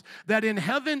ourselves that in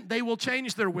heaven they will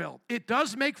change their will. It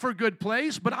does make for a good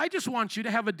place, but I just want you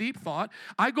to have a deep thought.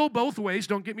 I go both ways,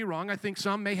 don't get me wrong. I think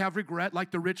some may have regret,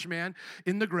 like the rich man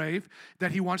in the grave,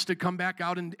 that he wants to come back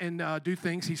out and do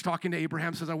things. He's talking to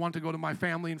Abraham, says, I want to go to my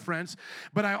family and friends.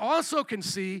 But I also can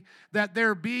see that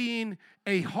there being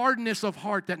a hardness of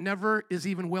heart that never is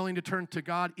even willing to turn to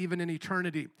God, even in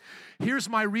eternity. Here's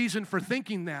my reason for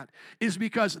thinking that, is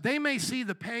because they may see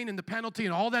the pain and the penalty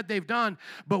and all that they've done,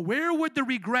 but where would the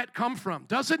regret come from?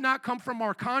 Does it not come from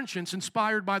our conscience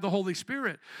inspired by the Holy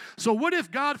Spirit? So what if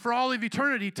God, for all of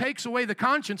eternity, takes away the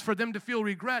conscience for them to feel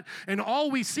regret, and all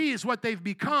we see is what they've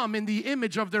become in the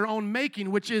image of their own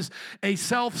making, which is a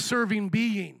self-serving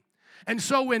being? And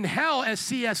so in hell, as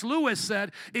C.S. Lewis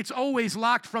said, it's always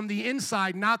locked from the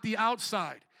inside, not the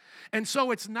outside. And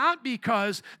so it's not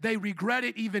because they regret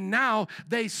it even now.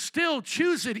 They still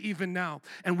choose it even now.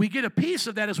 And we get a piece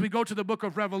of that as we go to the book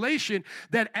of Revelation,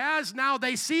 that as now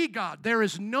they see God, there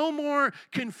is no more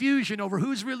confusion over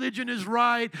whose religion is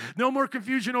right, no more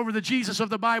confusion over the Jesus of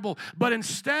the Bible. But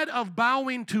instead of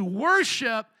bowing to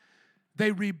worship,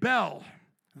 they rebel.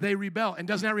 They rebel. And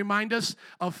doesn't that remind us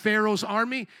of Pharaoh's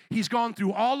army? He's gone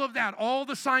through all of that, all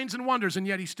the signs and wonders, and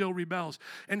yet he still rebels.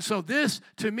 And so this,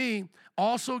 to me,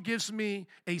 also gives me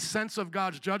a sense of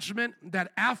God's judgment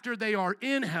that after they are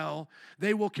in hell,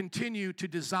 they will continue to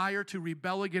desire to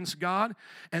rebel against God.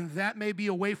 And that may be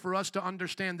a way for us to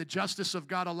understand the justice of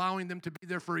God allowing them to be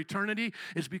there for eternity,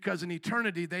 is because in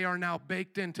eternity they are now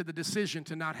baked into the decision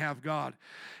to not have God.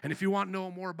 And if you want to know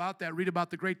more about that, read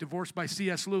about The Great Divorce by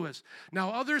C.S. Lewis.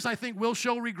 Now, others I think will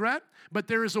show regret, but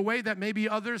there is a way that maybe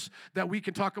others that we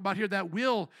can talk about here that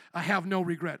will have no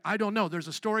regret. I don't know. There's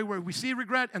a story where we see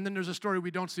regret, and then there's a story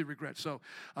we don't see regret. So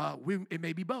it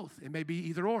may be both. It may be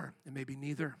either or. It may be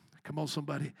neither. Come on,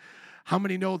 somebody. How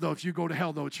many know, though, if you go to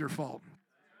hell, though, it's your fault?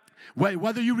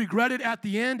 Whether you regret it at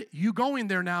the end, you going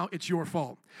there now, it's your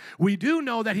fault. We do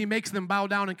know that he makes them bow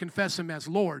down and confess him as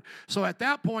Lord. So at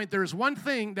that point, there's one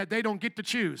thing that they don't get to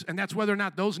choose, and that's whether or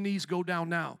not those knees go down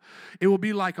now. It will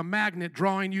be like a magnet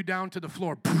drawing you down to the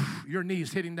floor. Poof, your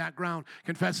knees hitting that ground,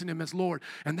 confessing him as Lord.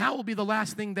 And that will be the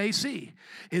last thing they see,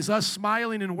 is us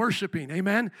smiling and worshiping.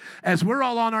 Amen? As we're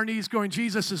all on our knees going,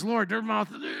 Jesus is Lord. Their mouth,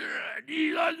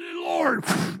 Jesus is Lord.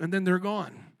 And then they're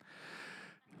gone.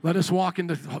 Let us walk in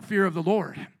the fear of the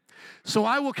Lord. So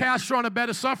I will cast her on a bed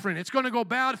of suffering. It's going to go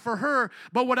bad for her,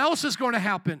 but what else is going to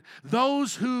happen?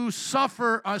 Those who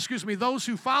those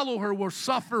who follow her will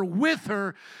suffer with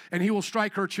her, and he will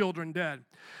strike her children dead.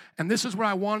 And this is where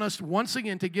I want us once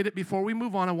again to get it before we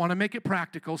move on. I want to make it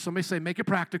practical. Somebody say, make it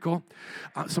practical.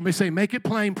 Somebody say, make it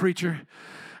plain, preacher.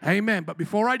 Amen. But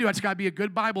before I do, I just got to be a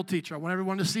good Bible teacher. I want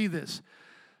everyone to see this.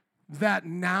 That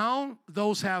now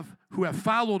those who have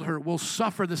followed her will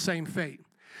suffer the same fate.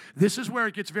 This is where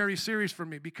it gets very serious for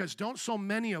me, because don't so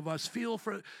many of us feel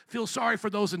sorry for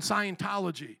those in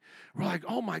Scientology. We're like,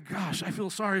 oh my gosh, I feel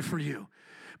sorry for you.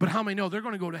 But how many know they're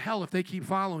going to go to hell if they keep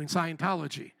following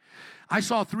Scientology? I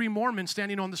saw 3 Mormons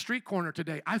standing on the street corner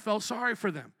today. I felt sorry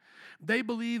for them. They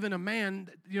believe in a man,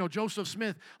 Joseph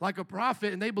Smith, like a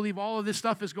prophet, and they believe all of this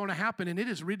stuff is going to happen, and it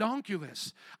is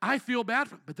redonkulous. I feel bad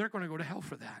for them, but they're going to go to hell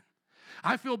for that.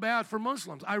 I feel bad for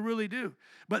Muslims. I really do.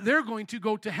 But they're going to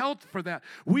go to hell for that.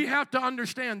 We have to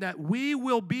understand that we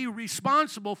will be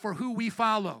responsible for who we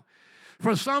follow.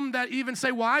 For some that even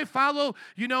say, well, I follow,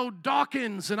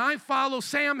 Dawkins, and I follow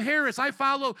Sam Harris. I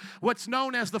follow what's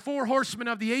known as the 4 horsemen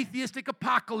of the atheistic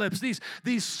apocalypse.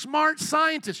 These smart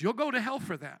scientists. You'll go to hell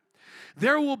for that.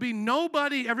 There will be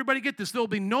nobody, everybody get this, there will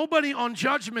be nobody on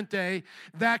Judgment Day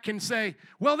that can say,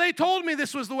 well, they told me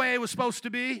this was the way it was supposed to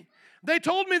be. They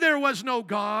told me there was no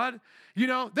God.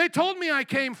 They told me I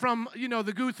came from,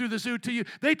 the goo through the zoo to you.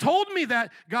 They told me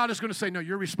that. God is going to say, no,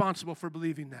 you're responsible for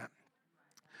believing that.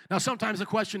 Now, sometimes the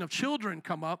question of children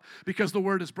come up because the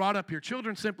word is brought up here.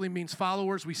 Children simply means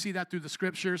followers. We see that through the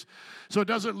scriptures. So it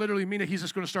doesn't literally mean that he's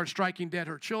just going to start striking dead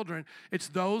her children. It's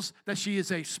those that she is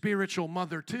a spiritual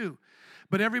mother to.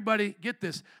 But everybody, get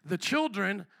this, the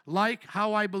children, like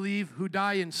how I believe who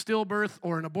die in stillbirth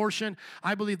or an abortion,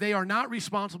 I believe they are not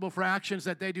responsible for actions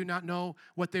that they do not know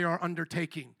what they are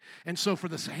undertaking. And so for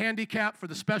the handicap, for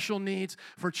the special needs,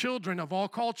 for children of all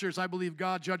cultures, I believe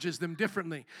God judges them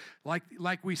differently.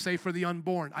 Like we say for the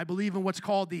unborn. I believe in what's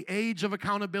called the age of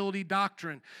accountability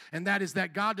doctrine, and that is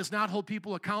that God does not hold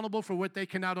people accountable for what they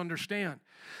cannot understand.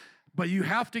 But you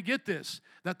have to get this,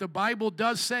 that the Bible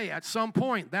does say at some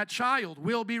point that child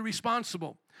will be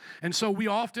responsible. And so we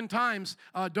oftentimes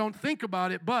don't think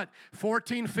about it, but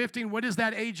 14, 15, what is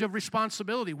that age of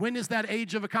responsibility? When is that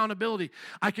age of accountability?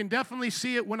 I can definitely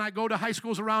see it when I go to high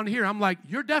schools around here. I'm like,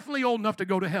 you're definitely old enough to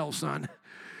go to hell, son.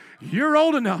 You're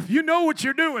old enough. You know what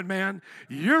you're doing, man.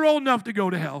 You're old enough to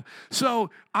go to hell. So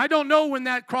I don't know when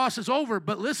that crosses over,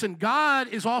 but listen, God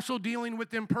is also dealing with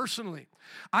them personally.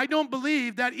 I don't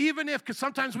believe that even if, because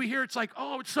sometimes we hear it's like,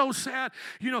 oh, it's so sad,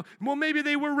 well, maybe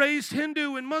they were raised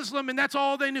Hindu and Muslim and that's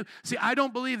all they knew. See, I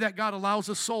don't believe that God allows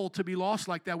a soul to be lost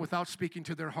like that without speaking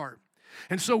to their heart.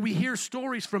 And so we hear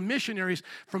stories from missionaries,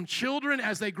 from children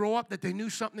as they grow up, that they knew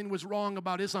something was wrong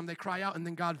about Islam. They cry out, and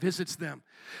then God visits them.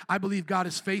 I believe God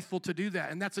is faithful to do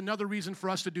that. And that's another reason for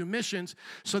us to do missions,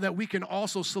 so that we can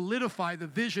also solidify the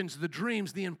visions, the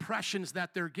dreams, the impressions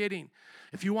that they're getting.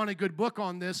 If you want a good book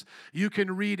on this, you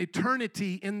can read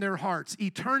Eternity in Their Hearts.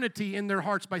 Eternity in Their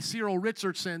Hearts by Cyril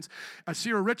Richardson.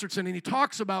 And he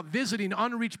talks about visiting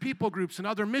unreached people groups and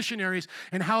other missionaries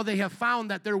and how they have found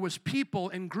that there was people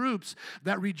and groups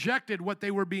that rejected what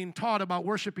they were being taught about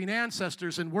worshiping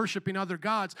ancestors and worshiping other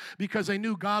gods because they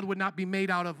knew God would not be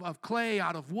made out of clay,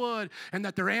 out of wood, and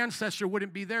that their ancestor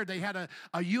wouldn't be there. They had a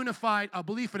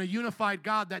belief in a unified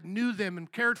God that knew them and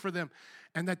cared for them,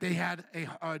 and that they had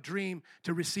a dream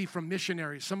to receive from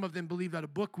missionaries. Some of them believed that a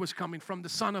book was coming from the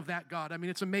son of that God. I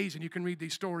mean, it's amazing. You can read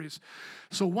these stories.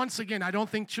 So once again, I don't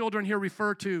think children here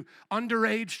refer to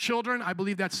underage children. I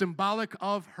believe that's symbolic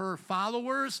of her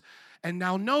followers. And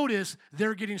now notice,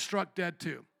 they're getting struck dead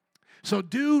too. So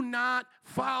do not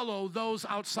follow those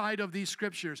outside of these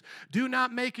scriptures. Do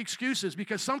not make excuses,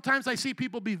 because sometimes I see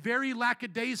people be very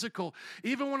lackadaisical,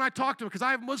 even when I talk to them, because I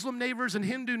have Muslim neighbors and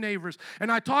Hindu neighbors,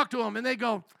 and I talk to them, and they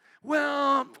go,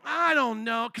 well, I don't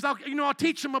know, because I'll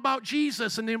teach them about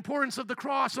Jesus and the importance of the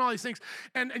cross and all these things.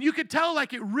 And you could tell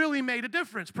like it really made a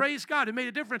difference. Praise God, it made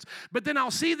a difference. But then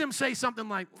I'll see them say something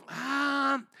like,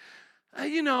 I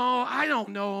don't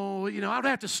know, I'd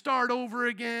have to start over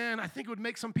again. I think it would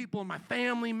make some people in my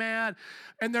family mad.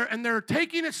 And they're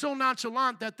taking it so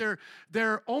nonchalant that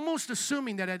they're almost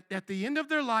assuming that at the end of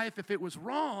their life, if it was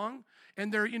wrong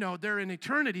and they're in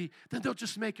eternity, then they'll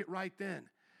just make it right then.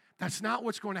 That's not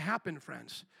what's going to happen,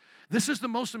 friends. This is the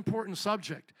most important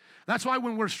subject. That's why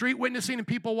when we're street witnessing and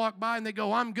people walk by and they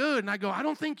go, I'm good, and I go, I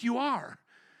don't think you are.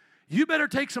 You better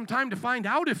take some time to find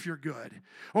out if you're good.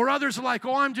 Or others are like,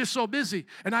 oh, I'm just so busy.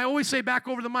 And I always say back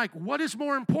over the mic, what is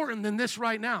more important than this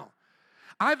right now?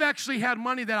 I've actually had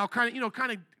money that I'll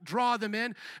kind of draw them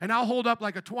in, and I'll hold up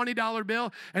like a $20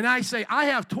 bill, and I say, I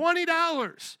have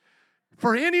 $20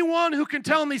 for anyone who can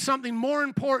tell me something more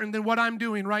important than what I'm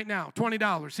doing right now.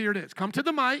 $20, here it is. Come to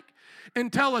the mic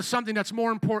and tell us something that's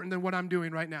more important than what I'm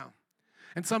doing right now.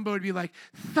 And somebody would be like,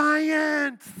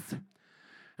 science. And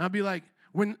I'll be like,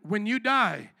 when you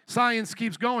die, science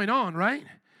keeps going on, right?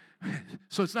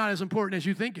 So it's not as important as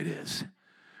you think it is,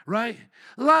 right?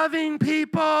 Loving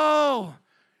people.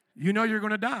 You know you're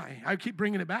going to die. I keep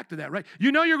bringing it back to that, right?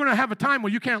 You know you're going to have a time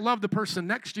where you can't love the person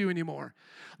next to you anymore.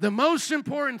 The most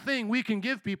important thing we can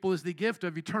give people is the gift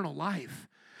of eternal life.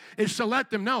 Is to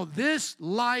let them know this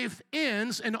life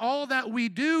ends, and all that we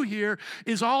do here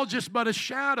is all just but a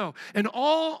shadow. And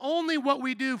only what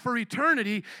we do for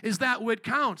eternity is that what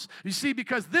counts. You see,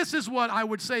 because this is what I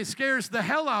would say scares the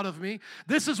hell out of me.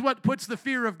 This is what puts the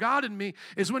fear of God in me,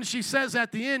 is when she says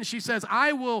at the end, she says,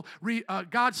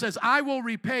 God says, I will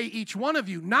repay each one of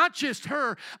you. Not just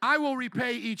her, I will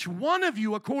repay each one of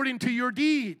you according to your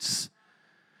deeds.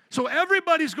 So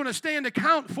everybody's going to stand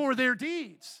account for their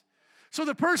deeds. So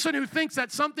the person who thinks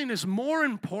that something is more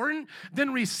important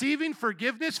than receiving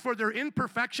forgiveness for their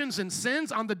imperfections and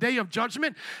sins on the day of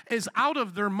judgment is out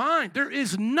of their mind. There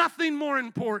is nothing more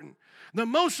important. The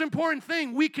most important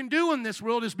thing we can do in this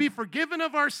world is be forgiven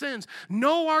of our sins,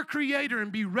 know our Creator,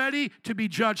 and be ready to be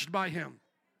judged by Him.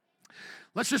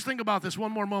 Let's just think about this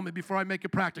one more moment before I make it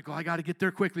practical. I got to get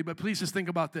there quickly, but please just think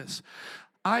about this.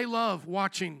 I love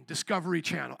watching Discovery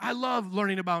Channel. I love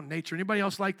learning about nature. Anybody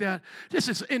else like that? This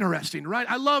is interesting, right?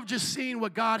 I love just seeing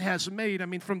what God has made. I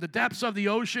mean, from the depths of the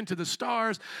ocean to the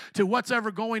stars to what's ever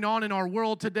going on in our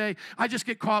world today. I just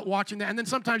get caught watching that. And then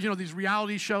sometimes, these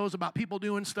reality shows about people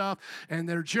doing stuff and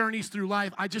their journeys through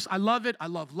life. I love it. I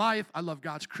love life. I love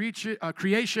God's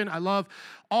creation. I love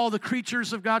all the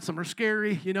creatures of God. Some are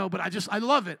scary, but I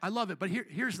love it. I love it. But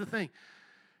here's the thing.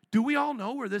 Do we all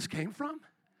know where this came from?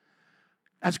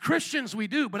 As Christians, we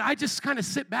do, but I just kind of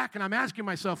sit back and I'm asking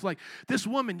myself, this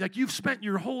woman, you've spent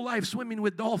your whole life swimming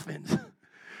with dolphins.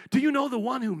 Do you know the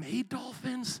one who made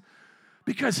dolphins?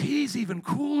 Because he's even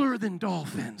cooler than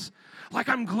dolphins.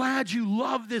 I'm glad you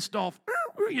love this dolphin.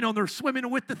 They're swimming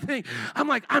with the thing.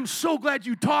 I'm so glad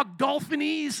you talk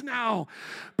dolphinese now.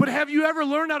 But have you ever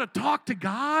learned how to talk to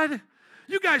God?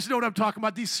 You guys know what I'm talking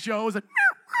about, these shows that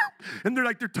and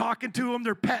they're talking to them,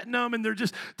 they're petting them, and they're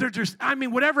just,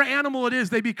 whatever animal it is,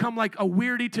 they become like a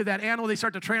weirdie to that animal. They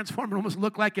start to transform and almost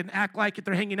look like and act like it.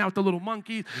 They're hanging out with the little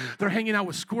monkeys. They're hanging out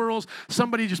with squirrels.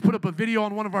 Somebody just put up a video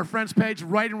on one of our friends' page,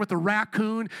 riding with a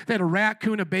raccoon. They had a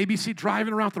raccoon, a baby seat,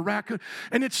 driving around with the raccoon.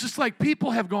 And it's just like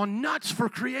people have gone nuts for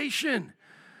creation.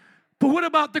 But what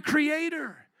about the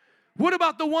Creator? What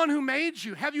about the one who made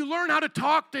you? Have you learned how to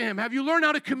talk to Him? Have you learned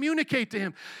how to communicate to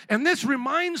Him? And this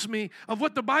reminds me of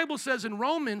what the Bible says in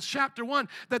Romans chapter 1,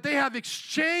 that they have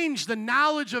exchanged the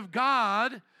knowledge of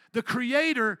God, the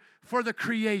Creator, for the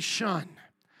creation.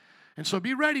 And so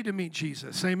be ready to meet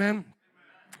Jesus. Amen?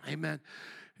 Amen.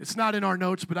 It's not in our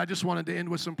notes, but I just wanted to end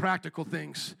with some practical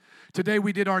things. Today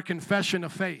we did our confession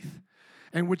of faith.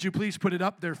 And would you please put it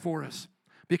up there for us?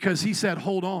 Because He said,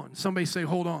 hold on. Somebody say,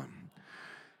 hold on.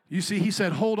 You see, He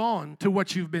said, hold on to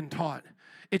what you've been taught.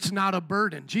 It's not a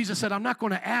burden. Jesus said, I'm not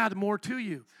going to add more to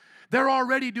you. They're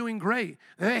already doing great.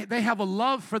 They have a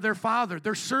love for their Father.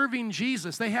 They're serving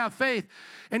Jesus. They have faith.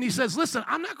 And He says, listen,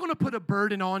 I'm not going to put a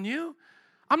burden on you.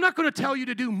 I'm not going to tell you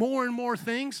to do more and more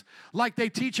things like they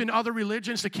teach in other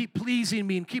religions to keep pleasing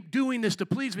me and keep doing this to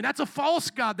please me. That's a false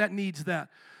God that needs that.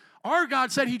 Our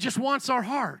God said He just wants our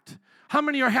heart. How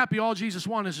many are happy all Jesus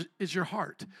wants is your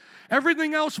heart?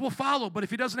 Everything else will follow, but if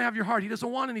He doesn't have your heart, He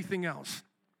doesn't want anything else.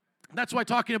 That's why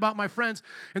talking about my friends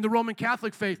in the Roman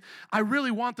Catholic faith, I really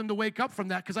want them to wake up from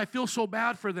that because I feel so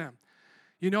bad for them.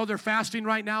 They're fasting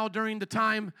right now during the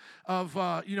time of,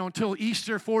 until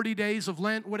Easter, 40 days of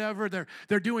Lent, whatever.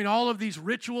 They're doing all of these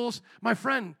rituals. My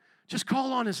friend, just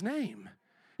call on His name.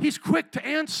 He's quick to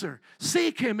answer.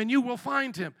 Seek Him and you will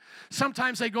find Him.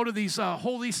 Sometimes they go to these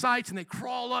holy sites and they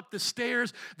crawl up the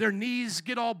stairs. Their knees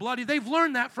get all bloody. They've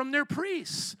learned that from their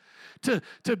priests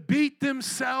to beat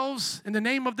themselves in the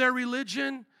name of their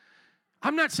religion.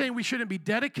 I'm not saying we shouldn't be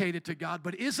dedicated to God,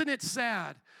 but isn't it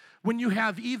sad when you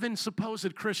have even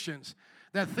supposed Christians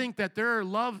that think that their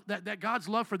love, that God's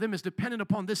love for them is dependent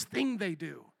upon this thing they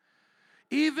do?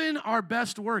 Even our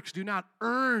best works do not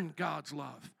earn God's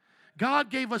love.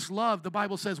 God gave us love, the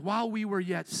Bible says, while we were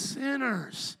yet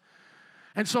sinners.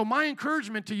 And so my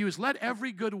encouragement to you is let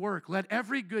every good work, let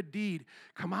every good deed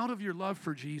come out of your love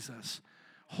for Jesus.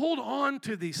 Hold on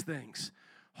to these things.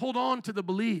 Hold on to the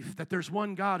belief that there's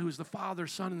one God who is the Father,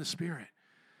 Son, and the Spirit.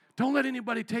 Don't let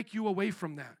anybody take you away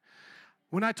from that.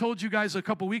 When I told you guys a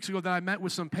couple weeks ago that I met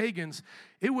with some pagans,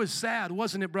 it was sad,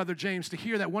 wasn't it, Brother James, to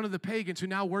hear that one of the pagans who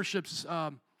now worships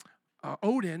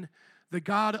Odin, the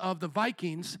god of the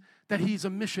Vikings, that he's a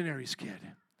missionary's kid.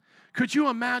 Could you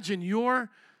imagine your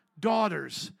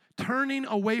daughters turning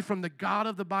away from the God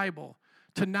of the Bible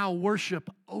to now worship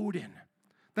Odin?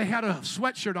 They had a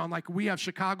sweatshirt on, like we have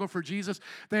Chicago for Jesus.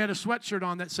 They had a sweatshirt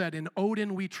on that said, "In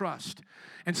Odin we trust."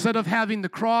 Instead of having the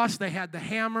cross, they had the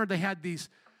hammer. They had these,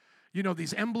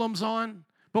 these emblems on.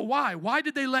 But why? Why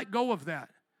did they let go of that?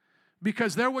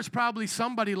 Because there was probably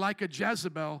somebody like a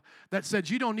Jezebel that said,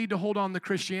 you don't need to hold on to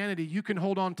Christianity. You can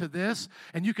hold on to this,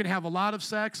 and you can have a lot of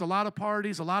sex, a lot of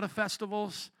parties, a lot of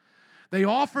festivals. They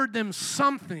offered them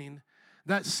something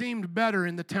that seemed better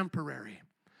in the temporary.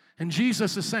 And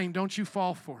Jesus is saying, don't you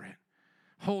fall for it.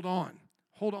 Hold on.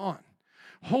 Hold on.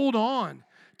 Hold on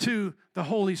to the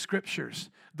Holy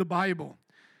Scriptures, the Bible.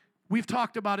 We've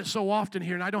talked about it so often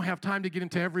here, and I don't have time to get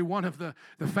into every one of the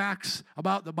facts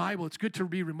about the Bible. It's good to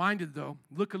be reminded, though.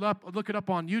 Look it up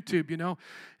on YouTube, you know.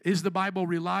 Is the Bible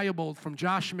reliable? From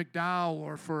Josh McDowell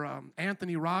or for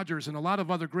Anthony Rogers and a lot of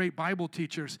other great Bible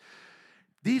teachers.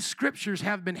 These scriptures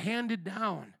have been handed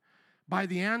down by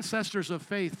the ancestors of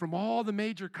faith from all the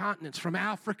major continents, from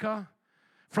Africa,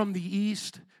 from the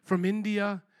East, from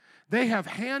India. They have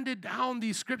handed down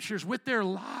these scriptures with their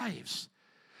lives.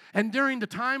 And during the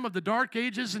time of the Dark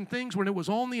Ages and things when it was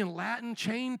only in Latin,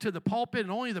 chained to the pulpit, and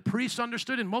only the priests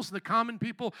understood, and most of the common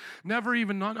people never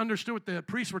even understood what the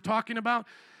priests were talking about,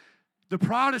 the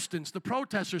Protestants, the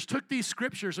protesters, took these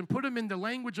scriptures and put them in the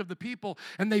language of the people,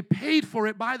 and they paid for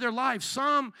it by their lives.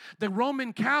 Some, the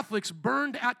Roman Catholics,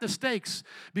 burned at the stakes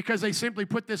because they simply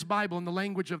put this Bible in the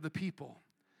language of the people.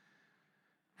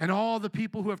 And all the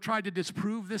people who have tried to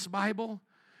disprove this Bible,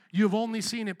 you've only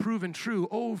seen it proven true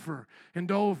over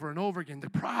and over and over again. The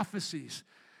prophecies,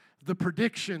 the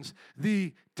predictions,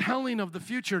 the telling of the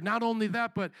future. Not only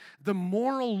that, but the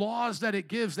moral laws that it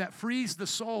gives that frees the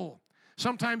soul.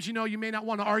 Sometimes, you know, you may not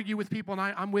want to argue with people, and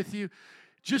I'm with you.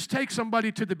 Just take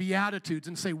somebody to the Beatitudes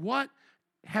and say, what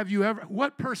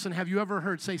person have you ever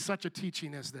heard say such a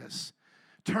teaching as this?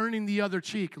 Turning the other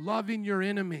cheek, loving your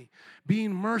enemy,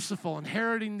 being merciful,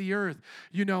 inheriting the earth,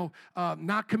 you know,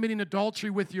 not committing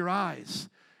adultery with your eyes.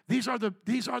 These are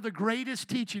the greatest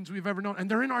teachings we've ever known,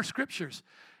 and they're in our scriptures.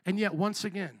 And yet, once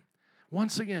again,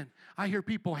 I hear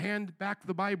people hand back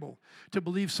the Bible to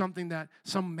believe something that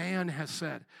some man has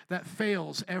said that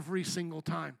fails every single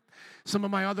time. Some of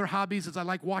my other hobbies is I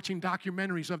like watching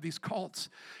documentaries of these cults.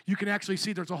 You can actually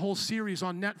see there's a whole series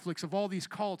on Netflix of all these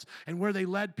cults and where they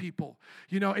led people.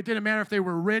 You know, it didn't matter if they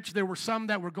were rich. There were some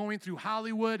that were going through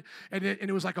Hollywood, and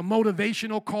it was like a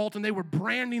motivational cult, and they were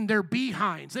branding their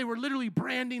behinds. They were literally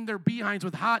branding their behinds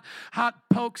with hot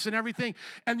pokes and everything.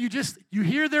 And you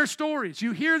hear their stories.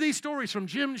 You hear these stories from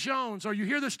Jim Jones, or you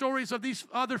hear the stories of these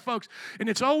other folks, and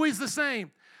it's always the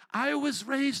same. I was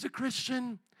raised a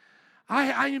Christian.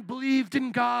 I believed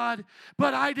in God,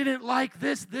 but I didn't like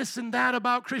this, and that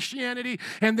about Christianity.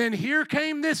 And then here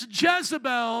came this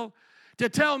Jezebel to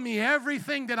tell me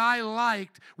everything that I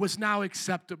liked was now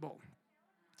acceptable.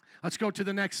 Let's go to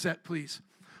the next set, please.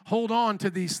 Hold on to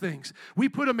these things. We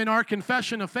put them in our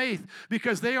confession of faith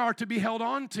because they are to be held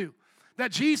on to.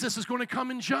 That Jesus is going to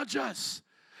come and judge us.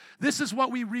 This is what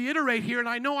we reiterate here, and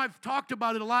I know I've talked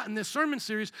about it a lot in this sermon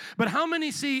series, but how many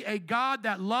see a God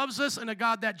that loves us and a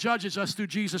God that judges us through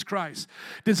Jesus Christ?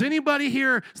 Does anybody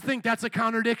here think that's a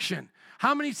contradiction?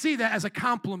 How many see that as a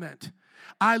compliment?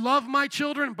 I love my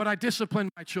children, but I discipline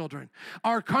my children.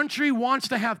 Our country wants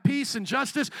to have peace and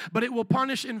justice, but it will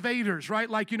punish invaders, right?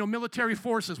 Like, military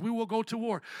forces. We will go to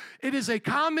war. It is a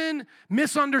common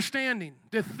misunderstanding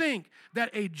to think that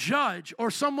a judge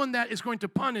or someone that is going to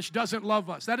punish doesn't love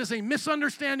us. That is a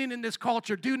misunderstanding in this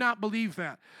culture. Do not believe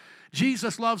that.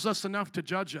 Jesus loves us enough to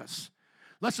judge us.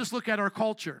 Let's just look at our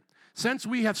culture. Since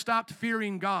we have stopped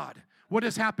fearing God, what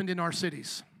has happened in our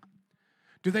cities?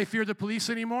 Do they fear the police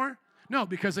anymore? No,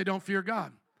 because they don't fear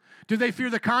God. Do they fear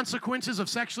the consequences of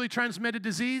sexually transmitted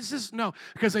diseases? No,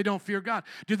 because they don't fear God.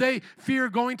 Do they fear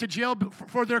going to jail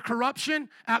for their corruption?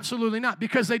 Absolutely not,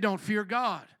 because they don't fear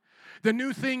God. The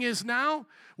new thing is now,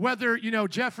 whether,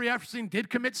 Jeffrey Epstein did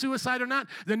commit suicide or not,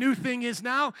 the new thing is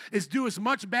now is do as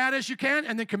much bad as you can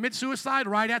and then commit suicide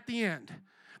right at the end.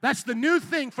 That's the new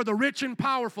thing for the rich and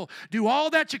powerful. Do all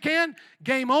that you can,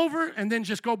 game over, and then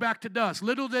just go back to dust.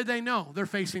 Little did they know they're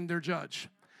facing their judge.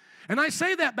 And I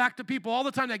say that back to people all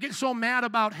the time that get so mad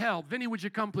about hell. Vinny, would you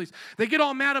come, please? They get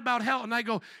all mad about hell, and I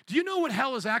go, do you know what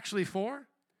hell is actually for?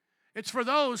 It's for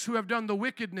those who have done the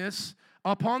wickedness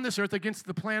upon this earth against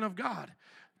the plan of God.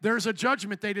 There's a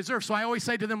judgment they deserve. So I always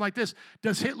say to them like this,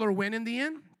 does Hitler win in the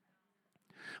end?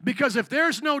 Because if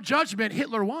there's no judgment,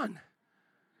 Hitler won.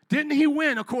 Didn't he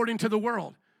win according to the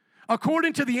world?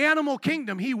 According to the animal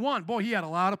kingdom, he won. Boy, he had a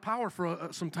lot of power for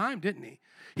some time, didn't he?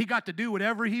 He got to do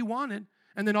whatever he wanted.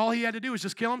 And then all he had to do was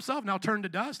just kill himself, now turn to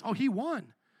dust. Oh, he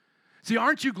won. See,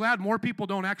 aren't you glad more people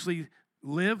don't actually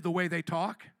live the way they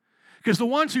talk? Because the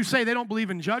ones who say they don't believe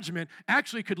in judgment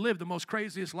actually could live the most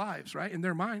craziest lives, right, in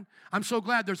their mind. I'm so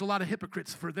glad there's a lot of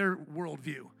hypocrites for their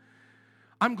worldview.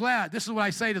 I'm glad, this is what I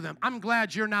say to them, I'm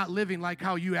glad you're not living like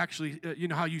how you actually,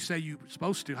 how you say you're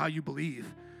supposed to, how you believe.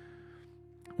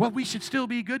 Well, we should still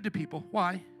be good to people.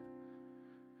 Why?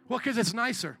 Well, because it's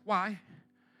nicer. Why?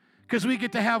 Because we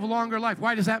get to have a longer life.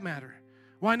 Why does that matter?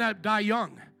 Why not die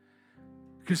young?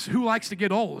 Because who likes to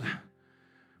get old?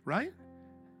 Right?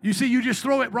 You see, you just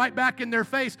throw it right back in their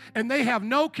face, and they have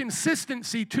no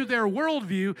consistency to their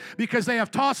worldview because they have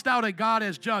tossed out a God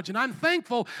as judge. And I'm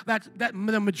thankful that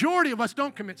the majority of us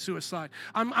don't commit suicide.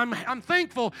 I'm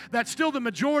thankful that still the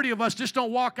majority of us just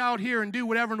don't walk out here and do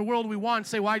whatever in the world we want and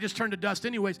say, well, I just turned to dust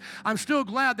anyways. I'm still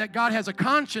glad that God has a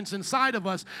conscience inside of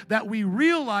us that we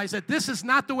realize that this is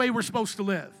not the way we're supposed to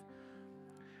live.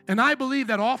 And I believe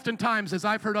that oftentimes, as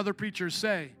I've heard other preachers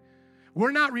say,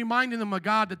 we're not reminding them of a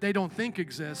God that they don't think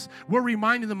exists. We're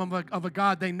reminding them of a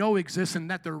God they know exists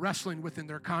and that they're wrestling with in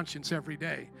their conscience every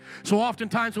day. So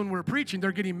oftentimes when we're preaching,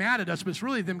 they're getting mad at us, but it's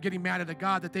really them getting mad at a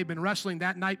God that they've been wrestling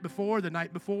that night before, the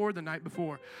night before, the night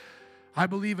before. I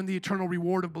believe in the eternal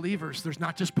reward of believers. There's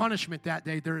not just punishment that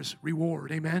day, there's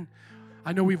reward. Amen?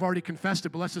 I know we've already confessed it,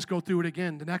 but let's just go through it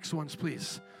again. The next ones,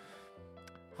 please.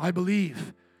 I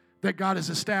believe that God is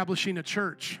establishing a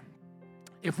church.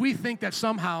 If we think that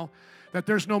somehow that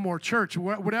there's no more church,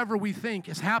 whatever we think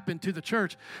has happened to the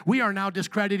church, we are now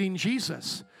discrediting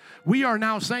Jesus. We are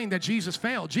now saying that Jesus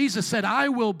failed. Jesus said, I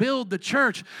will build the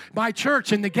church, my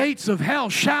church, and the gates of hell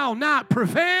shall not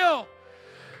prevail.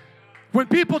 When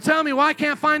people tell me, well, I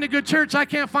can't find a good church, I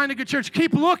can't find a good church,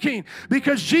 keep looking,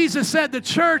 because Jesus said the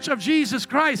church of Jesus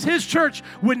Christ, his church,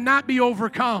 would not be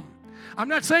overcome. I'm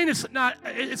not saying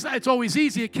it's always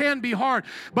easy. It can be hard.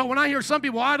 But when I hear some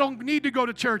people, I don't need to go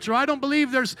to church, or I don't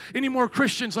believe there's any more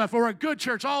Christians left, or a good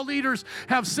church, all leaders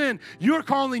have sinned, you're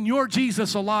calling your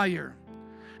Jesus a liar.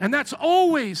 And that's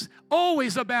always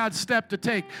a bad step to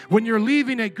take when you're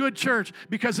leaving a good church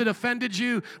because it offended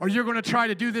you or you're going to try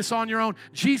to do this on your own.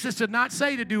 Jesus did not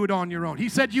say to do it on your own. He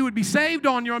said you would be saved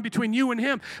on your own between you and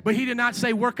him, but he did not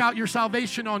say work out your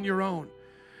salvation on your own.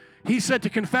 He said to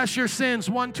confess your sins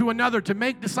one to another, to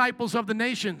make disciples of the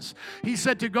nations. He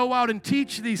said to go out and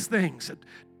teach these things.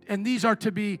 And these are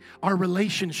to be our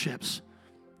relationships.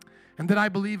 And that I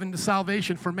believe in the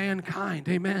salvation for mankind,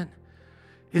 amen,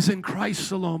 is in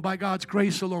Christ alone, by God's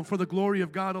grace alone, for the glory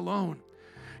of God alone.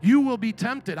 You will be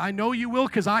tempted. I know you will,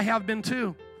 because I have been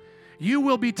too. You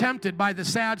will be tempted by the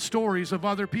sad stories of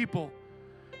other people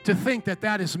to think that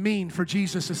that is mean for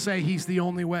Jesus to say he's the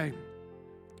only way.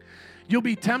 You'll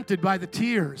be tempted by the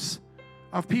tears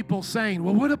of people saying,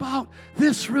 well, what about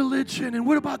this religion? And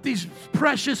what about these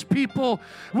precious people?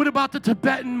 What about the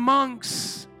Tibetan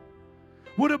monks?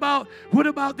 What about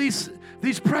these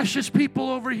precious people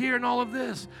over here and all of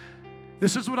this?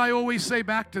 This is what I always say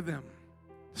back to them.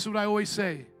 This is what I always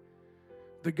say.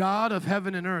 The God of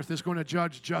heaven and earth is going to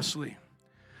judge justly.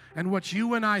 And what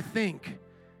you and I think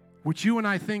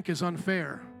is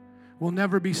unfair will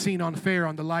never be seen unfair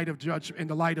in the light of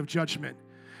judgment.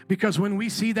 Because when we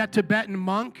see that Tibetan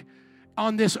monk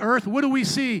on this earth, what do we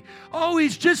see? Oh,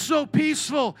 he's just so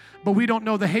peaceful. But we don't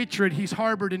know the hatred he's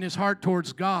harbored in his heart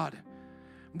towards God.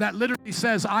 That literally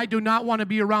says, I do not want to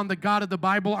be around the God of the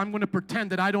Bible. I'm going to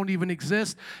pretend that I don't even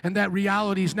exist and that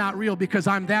reality is not real because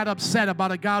I'm that upset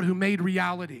about a God who made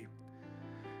reality.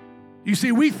 You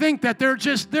see, we think that they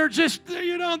just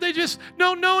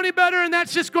don't know any better, and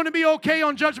that's just going to be okay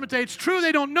on Judgment Day. It's true,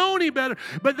 they don't know any better,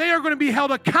 but they are going to be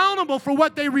held accountable for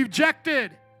what they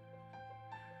rejected.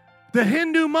 The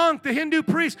Hindu monk, the Hindu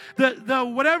priest, the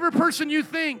whatever person you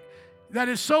think that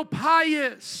is so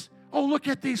pious. Oh, look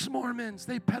at these Mormons.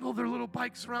 They pedal their little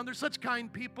bikes around. They're such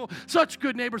kind people, such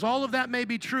good neighbors. All of that may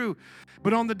be true,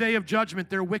 but on the day of judgment,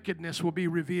 their wickedness will be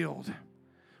revealed.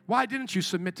 Why didn't you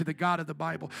submit to the God of the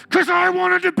Bible? Because I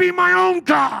wanted to be my own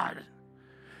God.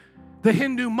 The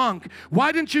Hindu monk,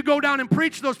 why didn't you go down and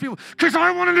preach to those people? Because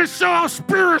I wanted to show how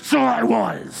spiritual I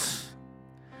was.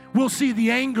 We'll see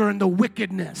the anger and the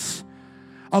wickedness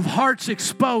of hearts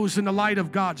exposed in the light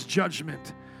of God's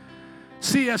judgment.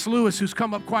 C.S. Lewis, who's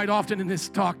come up quite often in this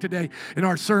talk today, in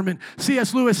our sermon,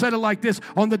 C.S. Lewis said it like this: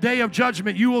 on the day of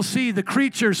judgment, you will see the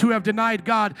creatures who have denied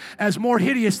God as more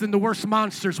hideous than the worst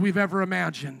monsters we've ever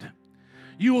imagined.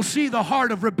 You will see the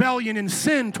heart of rebellion and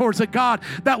sin towards a God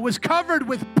that was covered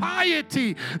with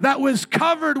piety, that was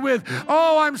covered with,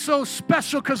 oh, I'm so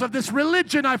special because of this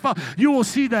religion I follow. You will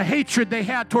see the hatred they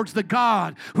had towards the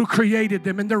God who created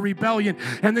them and their rebellion.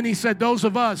 And then he said, those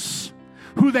of us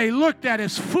who they looked at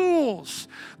as fools,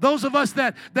 those of us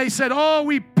that they said, oh,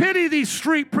 we pity these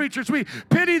street preachers, we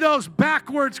pity those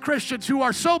backwards Christians who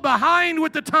are so behind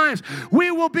with the times.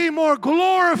 We will be more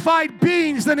glorified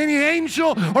beings than any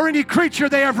angel or any creature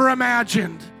they ever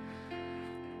imagined.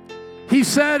 He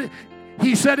said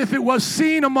if it was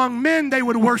seen among men, they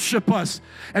would worship us.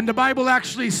 And the Bible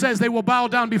actually says they will bow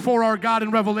down before our God in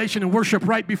Revelation and worship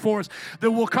right before us. There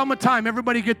will come a time,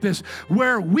 everybody get this,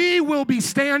 where we will be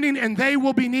standing and they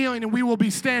will be kneeling, and we will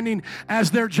be standing as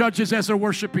their judges, as they're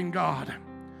worshiping God.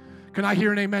 Can I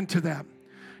hear an amen to that?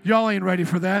 Y'all ain't ready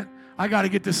for that. I got to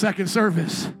get to second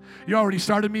service. You already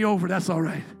started me over. That's all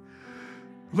right.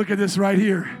 Look at this right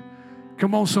here.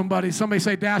 Come on, somebody. Somebody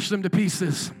say, dash them to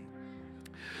pieces.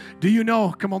 Do you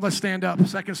know? Come on, let's stand up.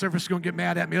 Second service is going to get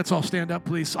mad at me. Let's all stand up,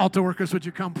 please. Altar workers, would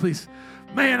you come, please?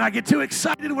 Man, I get too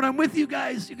excited when I'm with you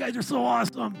guys. You guys are so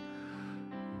awesome.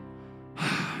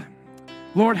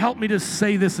 Lord, help me to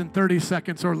say this in 30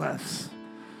 seconds or less.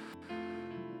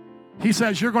 He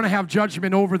says, you're going to have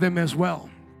judgment over them as well.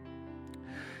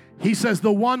 He says,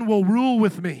 the one will rule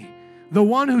with me. The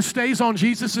one who stays on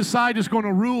Jesus' side is going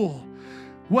to rule.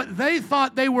 What they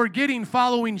thought they were getting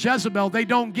following Jezebel, they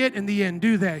don't get in the end,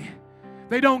 do they?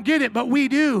 They don't get it, but we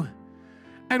do.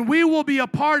 And we will be a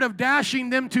part of dashing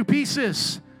them to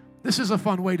pieces. This is a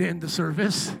fun way to end the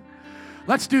service.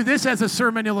 Let's do this as a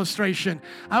sermon illustration.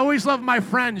 I always love my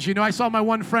friends. You know, I saw my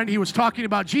one friend, he was talking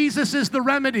about Jesus is the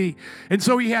remedy. And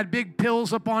so he had big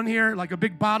pills up on here, like a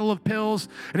big bottle of pills,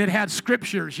 and it had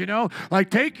scriptures, you know, like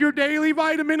take your daily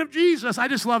vitamin of Jesus. I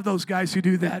just love those guys who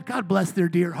do that. God bless their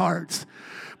dear hearts.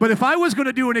 But if I was going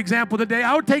to do an example today,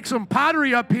 I would take some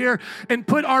pottery up here and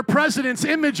put our president's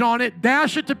image on it,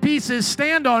 dash it to pieces,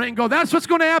 stand on it, and go, that's what's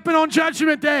going to happen on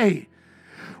Judgment Day.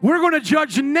 We're going to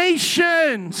judge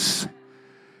nations.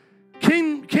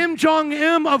 Kim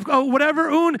Jong-un of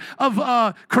Un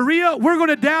of Korea, we're going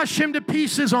to dash him to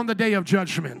pieces on the day of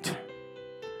judgment.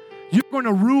 You're going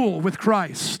to rule with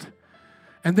Christ,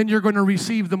 and then you're going to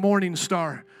receive the morning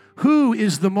star. Who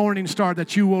is the morning star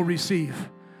that you will receive?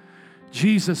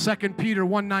 Jesus, 2 Peter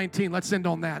 1:19. Let's end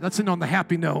on that. Let's end on the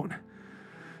happy note.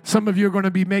 Some of you are going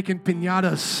to be making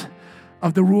piñatas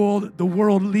of the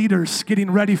world leaders getting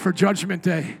ready for Judgment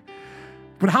Day.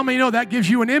 But how many know that gives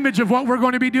you an image of what we're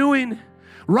going to be doing?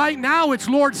 Right now, it's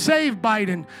Lord save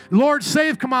Biden. Lord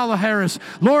save Kamala Harris.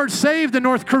 Lord save the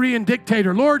North Korean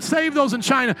dictator. Lord save those in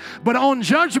China. But on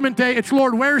Judgment Day, it's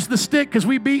Lord, where's the stick? Because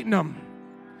we've beaten them.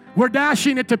 We're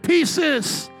dashing it to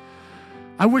pieces.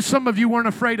 I wish some of you weren't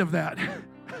afraid of that.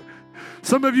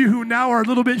 Some of you who now are a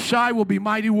little bit shy will be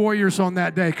mighty warriors on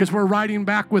that day because we're riding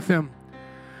back with him.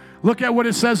 Look at what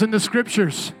it says in the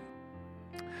scriptures.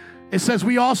 It says,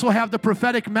 we also have the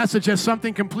prophetic message as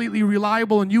something completely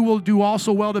reliable, and you will do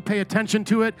also well to pay attention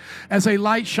to it as a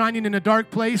light shining in a dark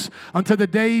place until the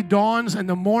day dawns and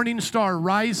the morning star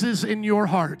rises in your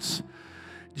hearts.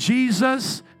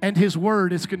 Jesus and his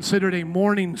word is considered a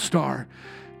morning star.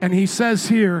 And he says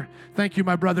here, thank you,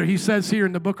 my brother, he says here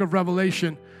in the book of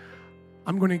Revelation,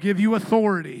 I'm going to give you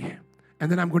authority, and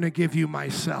then I'm going to give you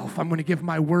myself. I'm going to give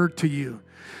my word to you.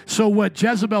 So what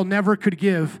Jezebel never could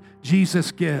give,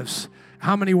 Jesus gives.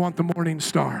 How many want the morning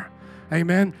star?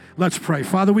 Amen. Let's pray.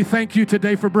 Father, we thank you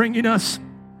today for bringing us.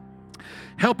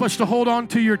 Help us to hold on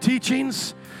to your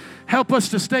teachings. Help us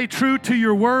to stay true to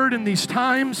your word in these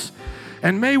times.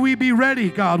 And may we be ready,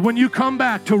 God, when you come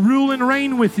back to rule and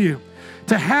reign with you,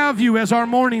 to have you as our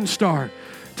morning star,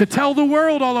 to tell the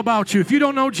world all about you. If you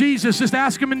don't know Jesus, just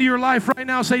ask him into your life right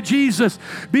now. Say, Jesus,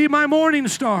 be my morning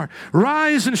star.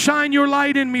 Rise and shine your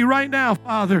light in me right now,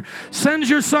 Father. Send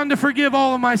your son to forgive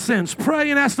all of my sins. Pray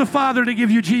and ask the Father to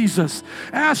give you Jesus.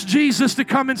 Ask Jesus to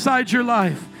come inside your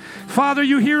life. Father,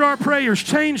 you hear our prayers.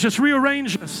 Change us,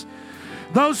 rearrange us.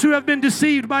 Those who have been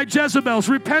deceived by Jezebels,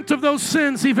 repent of those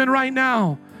sins even right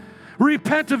now.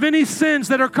 Repent of any sins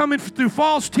that are coming through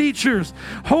false teachers.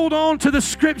 Hold on to the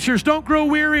scriptures. Don't grow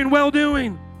weary in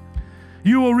well-doing.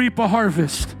 You will reap a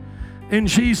harvest. In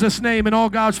Jesus' name, and all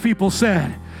God's people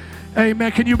said,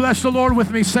 amen. Can you bless the Lord with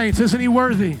me, saints? Isn't he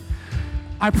worthy?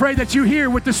 I pray that you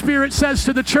hear what the Spirit says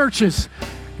to the churches.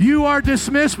 You are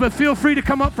dismissed, but feel free to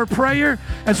come up for prayer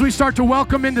as we start to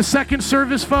welcome into second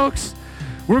service, folks.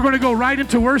 We're going to go right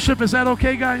into worship. Is that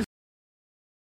okay, guys?